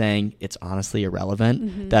boundary saying it's honestly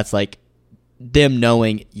irrelevant. That's like them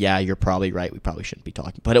knowing, yeah, you're probably right. We probably shouldn't be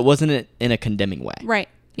talking. But it wasn't in a condemning way. Right.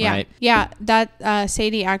 Yeah. Right? Yeah. That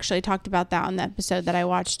Sadie actually talked about that on the episode that I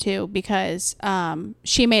watched too, because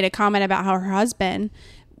she made a comment about how her husband,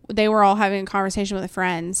 they were all having a conversation with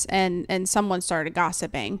friends and someone started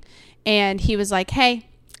gossiping. And he was like, hey,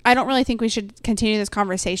 I don't really think we should continue this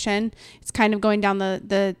conversation. It's kind of going down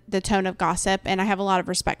the tone of gossip. And I have a lot of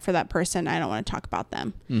respect for that person. I don't want to talk about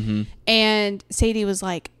them. And Sadie was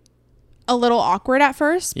like a little awkward at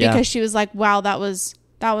first because she was like, wow, that was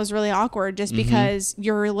really awkward just because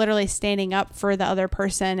you're literally standing up for the other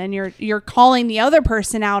person and you're calling the other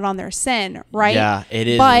person out on their sin, right? Yeah, it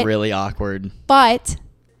is really awkward. But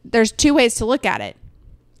there's two ways to look at it.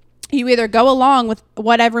 You either go along with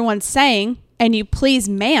what everyone's saying and you please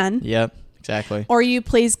man. Yep, exactly. Or you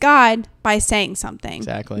please God by saying something.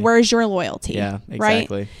 Exactly. Where's your loyalty? Yeah,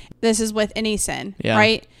 exactly. Right? This is with any sin, yeah.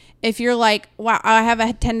 right? If you're like, wow, I have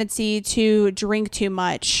a tendency to drink too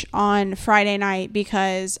much on Friday night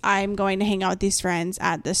because I'm going to hang out with these friends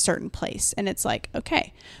at this certain place. And it's like,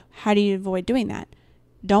 okay, how do you avoid doing that?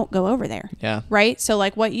 Don't go over there. Yeah. Right? So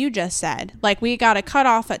like what you just said, like we got to cut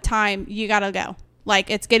off at time. You got to go.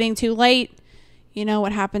 Like it's getting too late. You know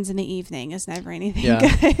what happens in the evening is never anything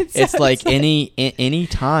good. So it's like any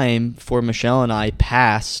time for Michelle and I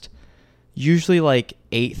past usually like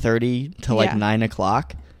 8:30 to like 9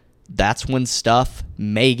 o'clock. That's when stuff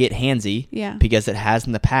may get handsy because it has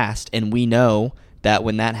in the past. And we know that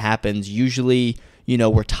when that happens, usually, you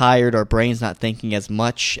know, we're tired, our brain's not thinking as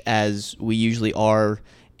much as we usually are,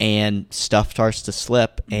 and stuff starts to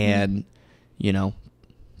slip. And, you know,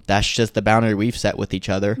 that's just the boundary we've set with each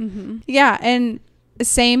other. Yeah. And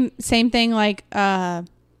same thing, like,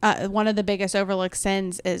 one of the biggest overlooked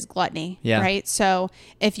sins is gluttony, right? So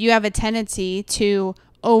if you have a tendency to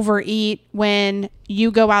overeat when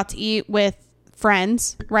you go out to eat with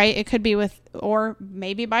friends, right? It could be with, or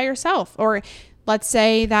maybe by yourself. Or let's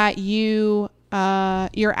say that you're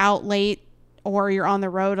out late or you're on the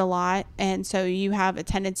road a lot, and so you have a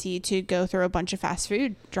tendency to go through a bunch of fast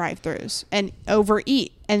food drive-thrus and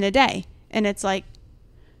overeat in a day. And it's like,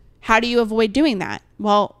 how do you avoid doing that?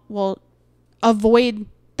 Well, avoid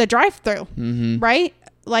the drive-thru, right?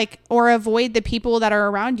 Like, or avoid the people that are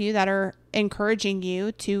around you that are encouraging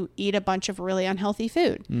you to eat a bunch of really unhealthy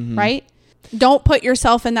food, right? Don't put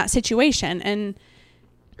yourself in that situation, and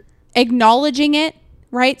acknowledging it,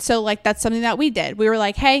 right? So like, that's something that we did. We were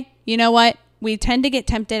like, hey, you know what? We tend to get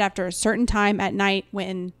tempted after a certain time at night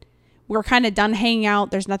when we're kind of done hanging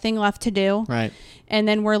out. There's nothing left to do. Right. And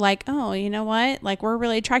then we're like, oh, you know what? Like, we're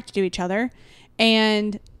really attracted to each other.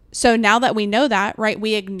 And so now that we know that, right,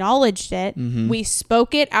 we acknowledged it. We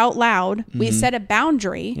spoke it out loud. We set a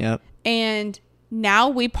boundary. Yep. And now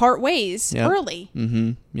we part ways early.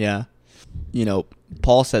 Yeah. You know,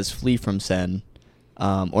 Paul says flee from sin.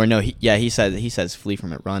 Or no, he says flee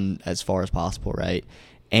from it, run as far as possible, right?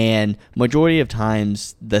 And majority of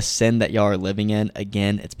times, the sin that y'all are living in,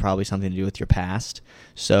 again, it's probably something to do with your past.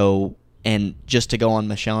 So, and just to go on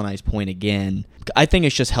Michelle and I's point again, I think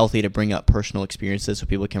it's just healthy to bring up personal experiences so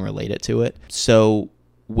people can relate it to it. So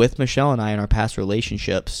with Michelle and I in our past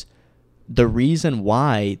relationships, the reason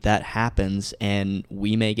why that happens and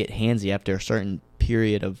we may get handsy after a certain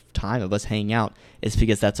period of time of us hanging out is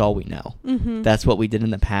because that's all we know. That's what we did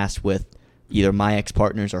in the past with either my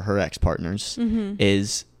ex-partners or her ex-partners,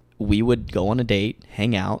 is we would go on a date,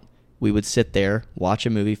 hang out, we would sit there, watch a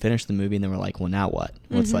movie, finish the movie, and then we're like, well, now what?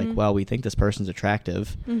 Well, it's like, well, we think this person's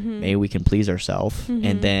attractive. Maybe we can please ourselves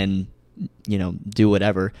and then, you know, do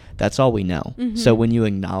whatever. That's all we know. So when you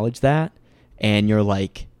acknowledge that and you're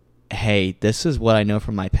like, hey, this is what I know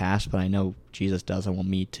from my past, but I know Jesus doesn't want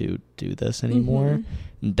me to do this anymore.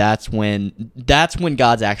 That's when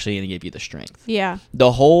God's actually going to give you the strength. Yeah.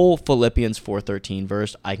 The whole Philippians 4:13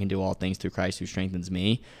 verse, I can do all things through Christ who strengthens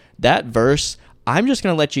me. That verse, I'm just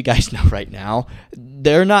going to let you guys know right now,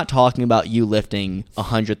 they're not talking about you lifting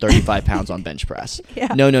 135 pounds on bench press.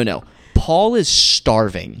 No. Paul is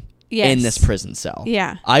starving in this prison cell.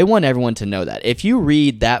 Yeah. I want everyone to know that. If you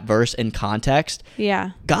read that verse in context,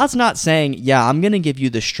 God's not saying, yeah, I'm going to give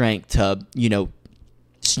you the strength to, you know,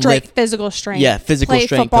 physical strength. Yeah, physical play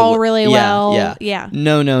strength. Football really well. Yeah.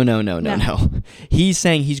 No. He's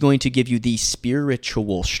saying he's going to give you the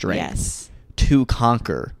spiritual strength to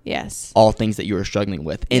conquer all things that you are struggling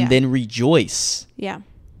with, and then rejoice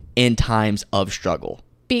in times of struggle.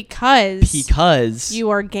 Because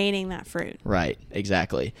you are gaining that fruit. Right,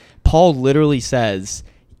 exactly. Paul literally says,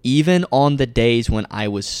 even on the days when I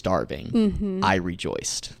was starving, I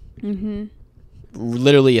rejoiced.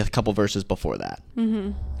 Literally a couple verses before that.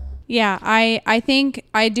 Yeah, I think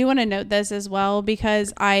I do want to note this as well,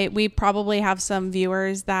 because we probably have some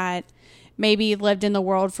viewers that maybe lived in the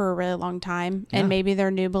world for a really long time, and maybe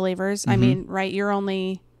they're new believers. I mean, right, you're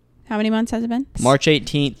only... How many months has it been? March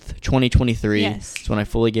 18th, 2023. Yes. It's when I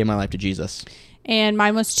fully gave my life to Jesus. And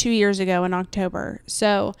mine was 2 years ago in October.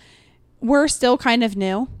 So we're still kind of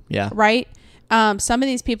new. Yeah. Right? Some of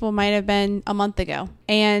these people might have been a month ago.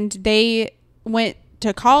 And they went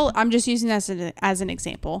to college. I'm just using this as an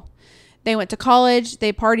example. They went to college.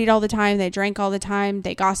 They partied all the time. They drank all the time.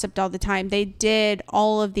 They gossiped all the time. They did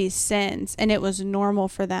all of these sins. And it was normal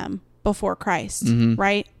for them before Christ.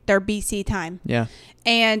 Right? Their BC time. Yeah.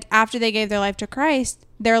 And after they gave their life to Christ,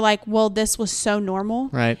 they're like, well, this was so normal.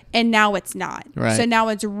 Right. And now it's not. Right. So now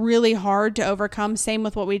it's really hard to overcome. Same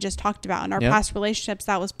with what we just talked about in our past relationships,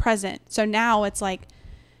 that was present. So now it's like,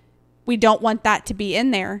 we don't want that to be in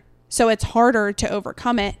there. So it's harder to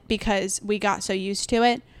overcome it because we got so used to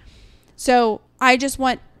it. So I just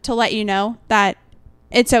want to let you know that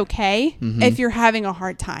it's okay if you're having a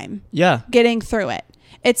hard time getting through it.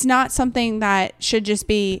 It's not something that should just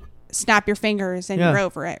be snap your fingers and you're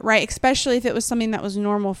over it, right? Especially if it was something that was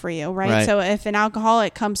normal for you, right? So if an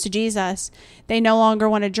alcoholic comes to Jesus, they no longer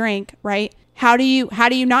want to drink, right? How do you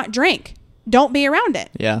not drink? Don't be around it.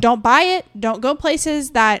 Yeah. Don't buy it. Don't go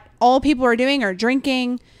places that all people are doing or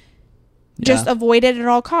drinking. Just avoid it at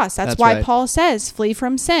all costs. That's why right. Paul says flee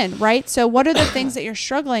from sin, right? So what are the things that you're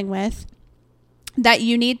struggling with that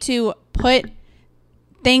you need to put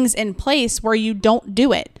things in place where you don't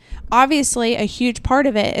do it? Obviously, a huge part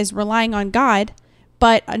of it is relying on God,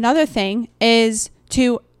 but another thing is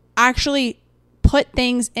to actually put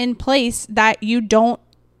things in place that you don't,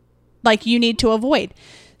 like, you need to avoid.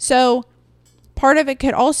 So part of it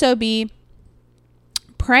could also be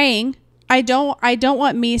praying. I don't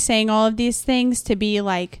want me saying all of these things to be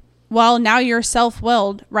like, well, now you're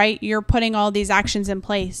self-willed, right? You're putting all these actions in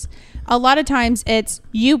place. A lot of times it's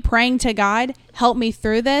you praying to God, help me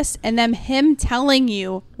through this, and then him telling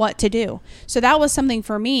you what to do. So that was something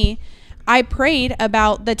for me. I prayed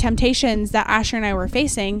about the temptations that Asher and I were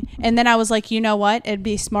facing, and then I was like, you know what? It'd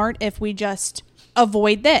be smart if we just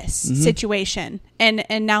avoid this situation. And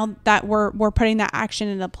now that we're putting that action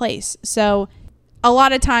into place. So a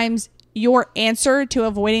lot of times your answer to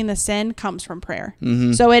avoiding the sin comes from prayer.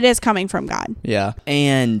 So it is coming from God. Yeah.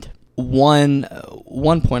 And one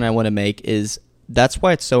point I want to make is that's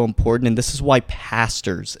why it's so important, and this is why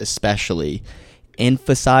pastors especially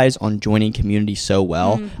emphasize on joining community so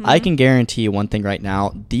well. I can guarantee you one thing right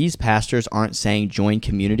now, these pastors aren't saying join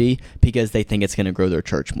community because they think it's going to grow their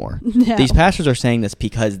church more. No. These pastors are saying this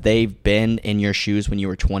because they've been in your shoes when you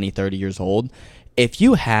were 20, 30 years old. If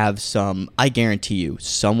you have I guarantee you,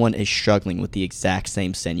 someone is struggling with the exact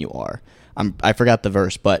same sin you are. I forgot the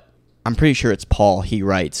verse, but I'm pretty sure it's Paul. He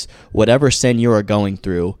writes, whatever sin you are going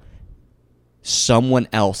through, someone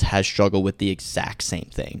else has struggled with the exact same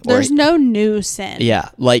thing. There's no new sin. Yeah.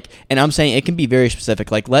 And I'm saying it can be very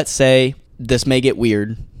specific. Like, let's say, this may get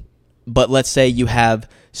weird, but let's say you have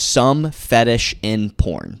some fetish in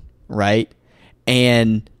porn, right?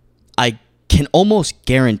 And I can almost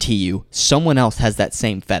guarantee you someone else has that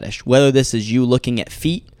same fetish, whether this is you looking at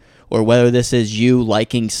feet or whether this is you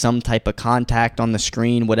liking some type of contact on the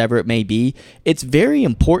screen, whatever it may be. It's very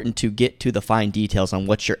important to get to the fine details on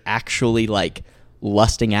what you're actually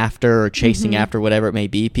lusting after or chasing after, whatever it may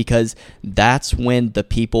be, because that's when the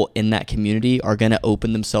people in that community are going to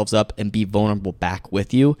open themselves up and be vulnerable back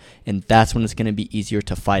with you. And that's when it's going to be easier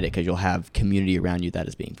to fight it because you'll have community around you that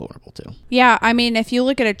is being vulnerable too. Yeah. I mean, if you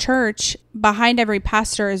look at a church, behind every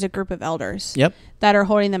pastor is a group of elders that are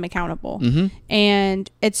holding them accountable.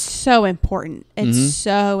 And it's so important. It's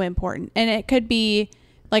so important. And it could be,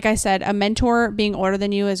 like I said, a mentor being older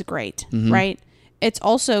than you is great, right? It's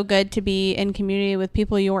also good to be in community with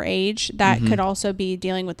people your age that could also be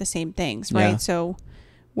dealing with the same things, right? Yeah. So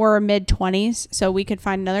we're mid-20s, so we could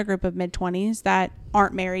find another group of mid-20s that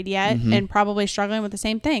aren't married yet and probably struggling with the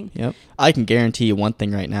same thing. Yep. I can guarantee you one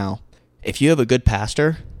thing right now. If you have a good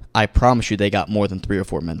pastor, I promise you they got more than 3 or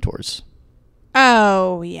 4 mentors.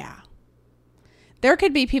 Oh, yeah. There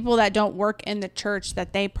could be people that don't work in the church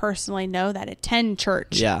that they personally know that attend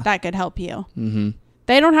church that could help you.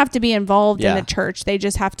 They don't have to be involved in the church. They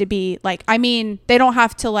just have to be they don't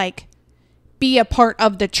have to be a part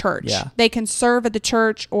of the church. Yeah. They can serve at the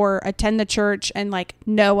church or attend the church and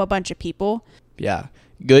know a bunch of people. Yeah.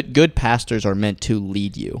 Good pastors are meant to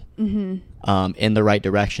lead you in the right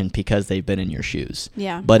direction because they've been in your shoes.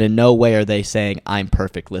 Yeah. But in no way are they saying, I'm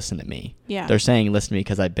perfect, listen to me. Yeah. They're saying, listen to me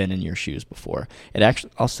because I've been in your shoes before. It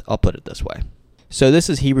actually, I'll put it this way. So this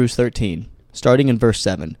is Hebrews 13, starting in verse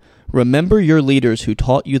 7. Remember your leaders who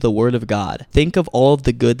taught you the word of God. Think of all of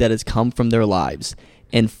the good that has come from their lives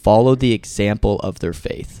and follow the example of their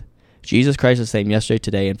faith. Jesus Christ is the same yesterday,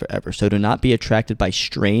 today, and forever. So do not be attracted by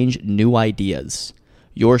strange new ideas.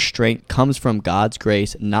 Your strength comes from God's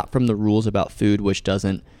grace, not from the rules about food, which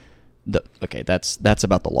doesn't... that's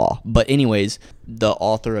about the law. But anyways, the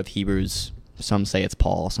author of Hebrews, some say it's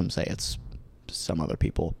Paul, some say it's some other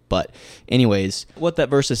people. But anyways, what that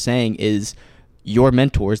verse is saying is your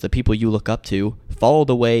mentors, the people you look up to, follow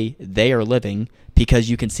the way they are living because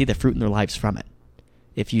you can see the fruit in their lives from it.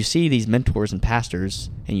 If you see these mentors and pastors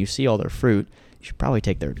and you see all their fruit, you should probably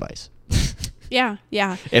take their advice. Yeah.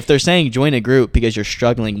 If they're saying join a group because you're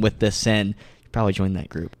struggling with this sin, you probably join that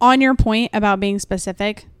group. On your point about being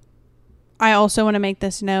specific, I also want to make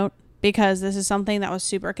this note because this is something that was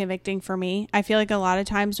super convicting for me. I feel like a lot of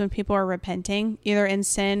times when people are repenting, either in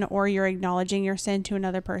sin or you're acknowledging your sin to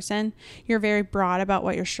another person, you're very broad about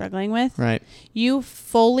what you're struggling with. Right. You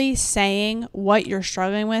fully saying what you're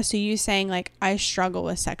struggling with. So you saying I struggle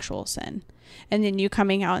with sexual sin. And then you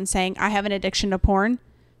coming out and saying, I have an addiction to porn.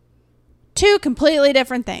 2 completely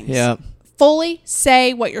different things. Yeah. Fully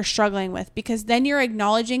say what you're struggling with because then you're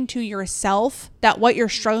acknowledging to yourself that what you're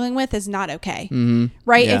struggling with is not okay.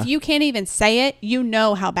 Right? Yeah. If you can't even say it, you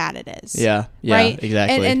know how bad it is. Yeah. Right?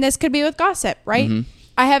 Exactly. And this could be with gossip, right?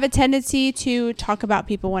 I have a tendency to talk about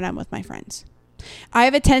people when I'm with my friends. I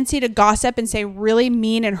have a tendency to gossip and say really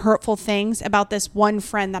mean and hurtful things about this one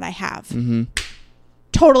friend that I have.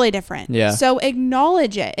 Totally different. Yeah. So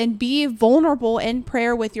acknowledge it and be vulnerable in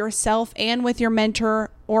prayer with yourself and with your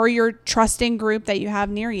mentor or your trusting group that you have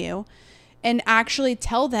near you and actually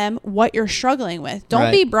tell them what you're struggling with.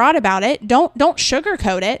 Don't be broad about it. Don't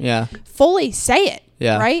sugarcoat it. Yeah. Fully say it.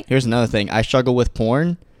 Yeah. Right? Here's another thing. I struggle with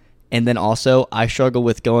porn. And then also, I struggle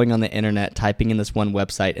with going on the internet, typing in this one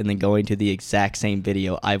website, and then going to the exact same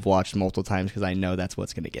video I've watched multiple times because I know that's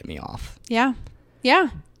what's going to get me off. Yeah. Yeah.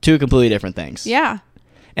 Two completely different things. Yeah.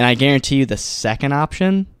 And I guarantee you the second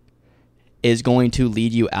option is going to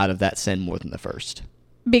lead you out of that sin more than the first.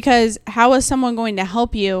 Because how is someone going to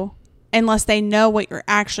help you unless they know what you're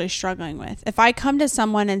actually struggling with? If I come to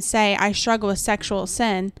someone and say, I struggle with sexual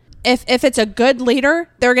sin, if it's a good leader,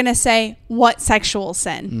 they're going to say, what sexual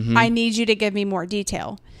sin? Mm-hmm. I need you to give me more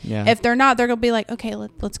detail. Yeah. If they're not, they're going to be like, okay,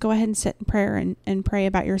 let's go ahead and sit in prayer and pray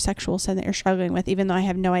about your sexual sin that you're struggling with, even though I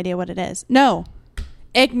have no idea what it is. No.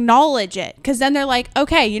 Acknowledge it, because then they're like,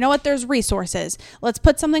 okay, you know what, there's resources. Let's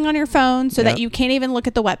put something on your phone so that you can't even look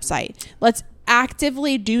at the website. Let's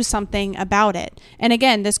actively do something about it. And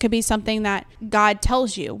again, this could be something that God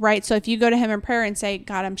tells you, right? So if you go to him in prayer and say,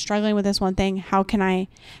 God, I'm struggling with this one thing, how can I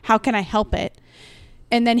help it?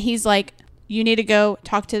 And then he's like, you need to go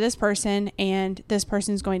talk to this person, and this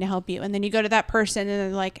person's going to help you. And then you go to that person and they're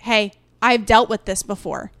like, hey, I've dealt with this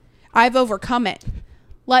before, I've overcome it,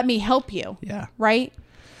 let me help you. Yeah. Right?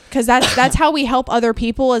 Because that's how we help other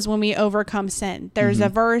people, is when we overcome sin. There's a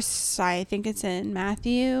verse, I think it's in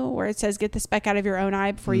Matthew, where it says, get the speck out of your own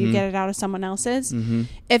eye before you get it out of someone else's.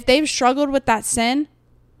 If they've struggled with that sin,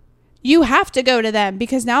 you have to go to them,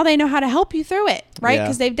 because now they know how to help you through it, right?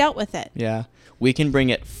 Because they've dealt with it. Yeah. We can bring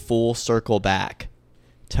it full circle back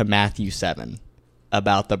to Matthew 7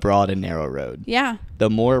 about the broad and narrow road. Yeah. The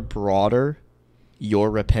more broader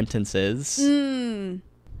your repentance is,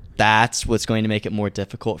 that's what's going to make it more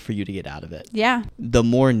difficult for you to get out of it. Yeah. The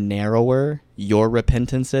more narrower your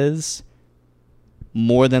repentance is,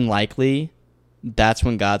 more than likely, that's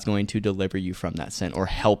when God's going to deliver you from that sin, or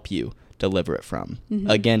help you deliver it from.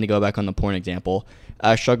 Again, to go back on the porn example,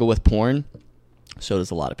 I struggle with porn. So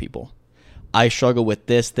does a lot of people. I struggle with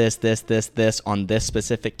this on this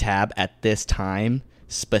specific tab at this time,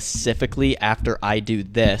 specifically after I do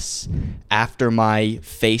this, after my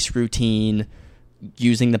face routine,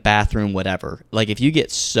 using the bathroom, whatever. Like, if you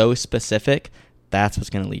get so specific, that's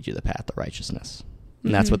what's going to lead you the path of righteousness.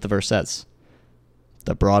 And that's what the verse says.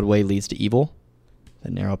 The broad way leads to evil.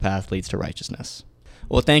 The narrow path leads to righteousness.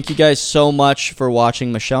 Well, thank you guys so much for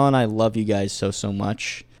watching. Michelle and I love you guys so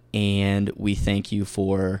much. And we thank you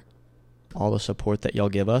for all the support that y'all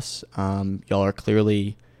give us. Y'all are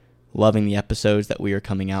clearly loving the episodes that we are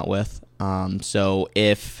coming out with. So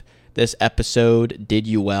if this episode did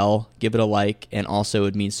you well, give it a like, and also it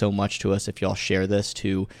would mean so much to us if y'all share this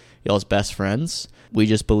to y'all's best friends. We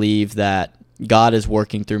just believe that God is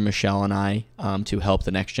working through Michelle and I to help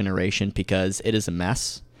the next generation, because it is a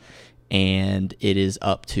mess, and it is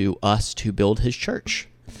up to us to build his church.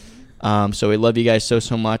 So we love you guys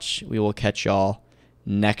so much. We will catch y'all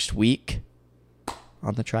next week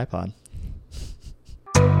on the tripod.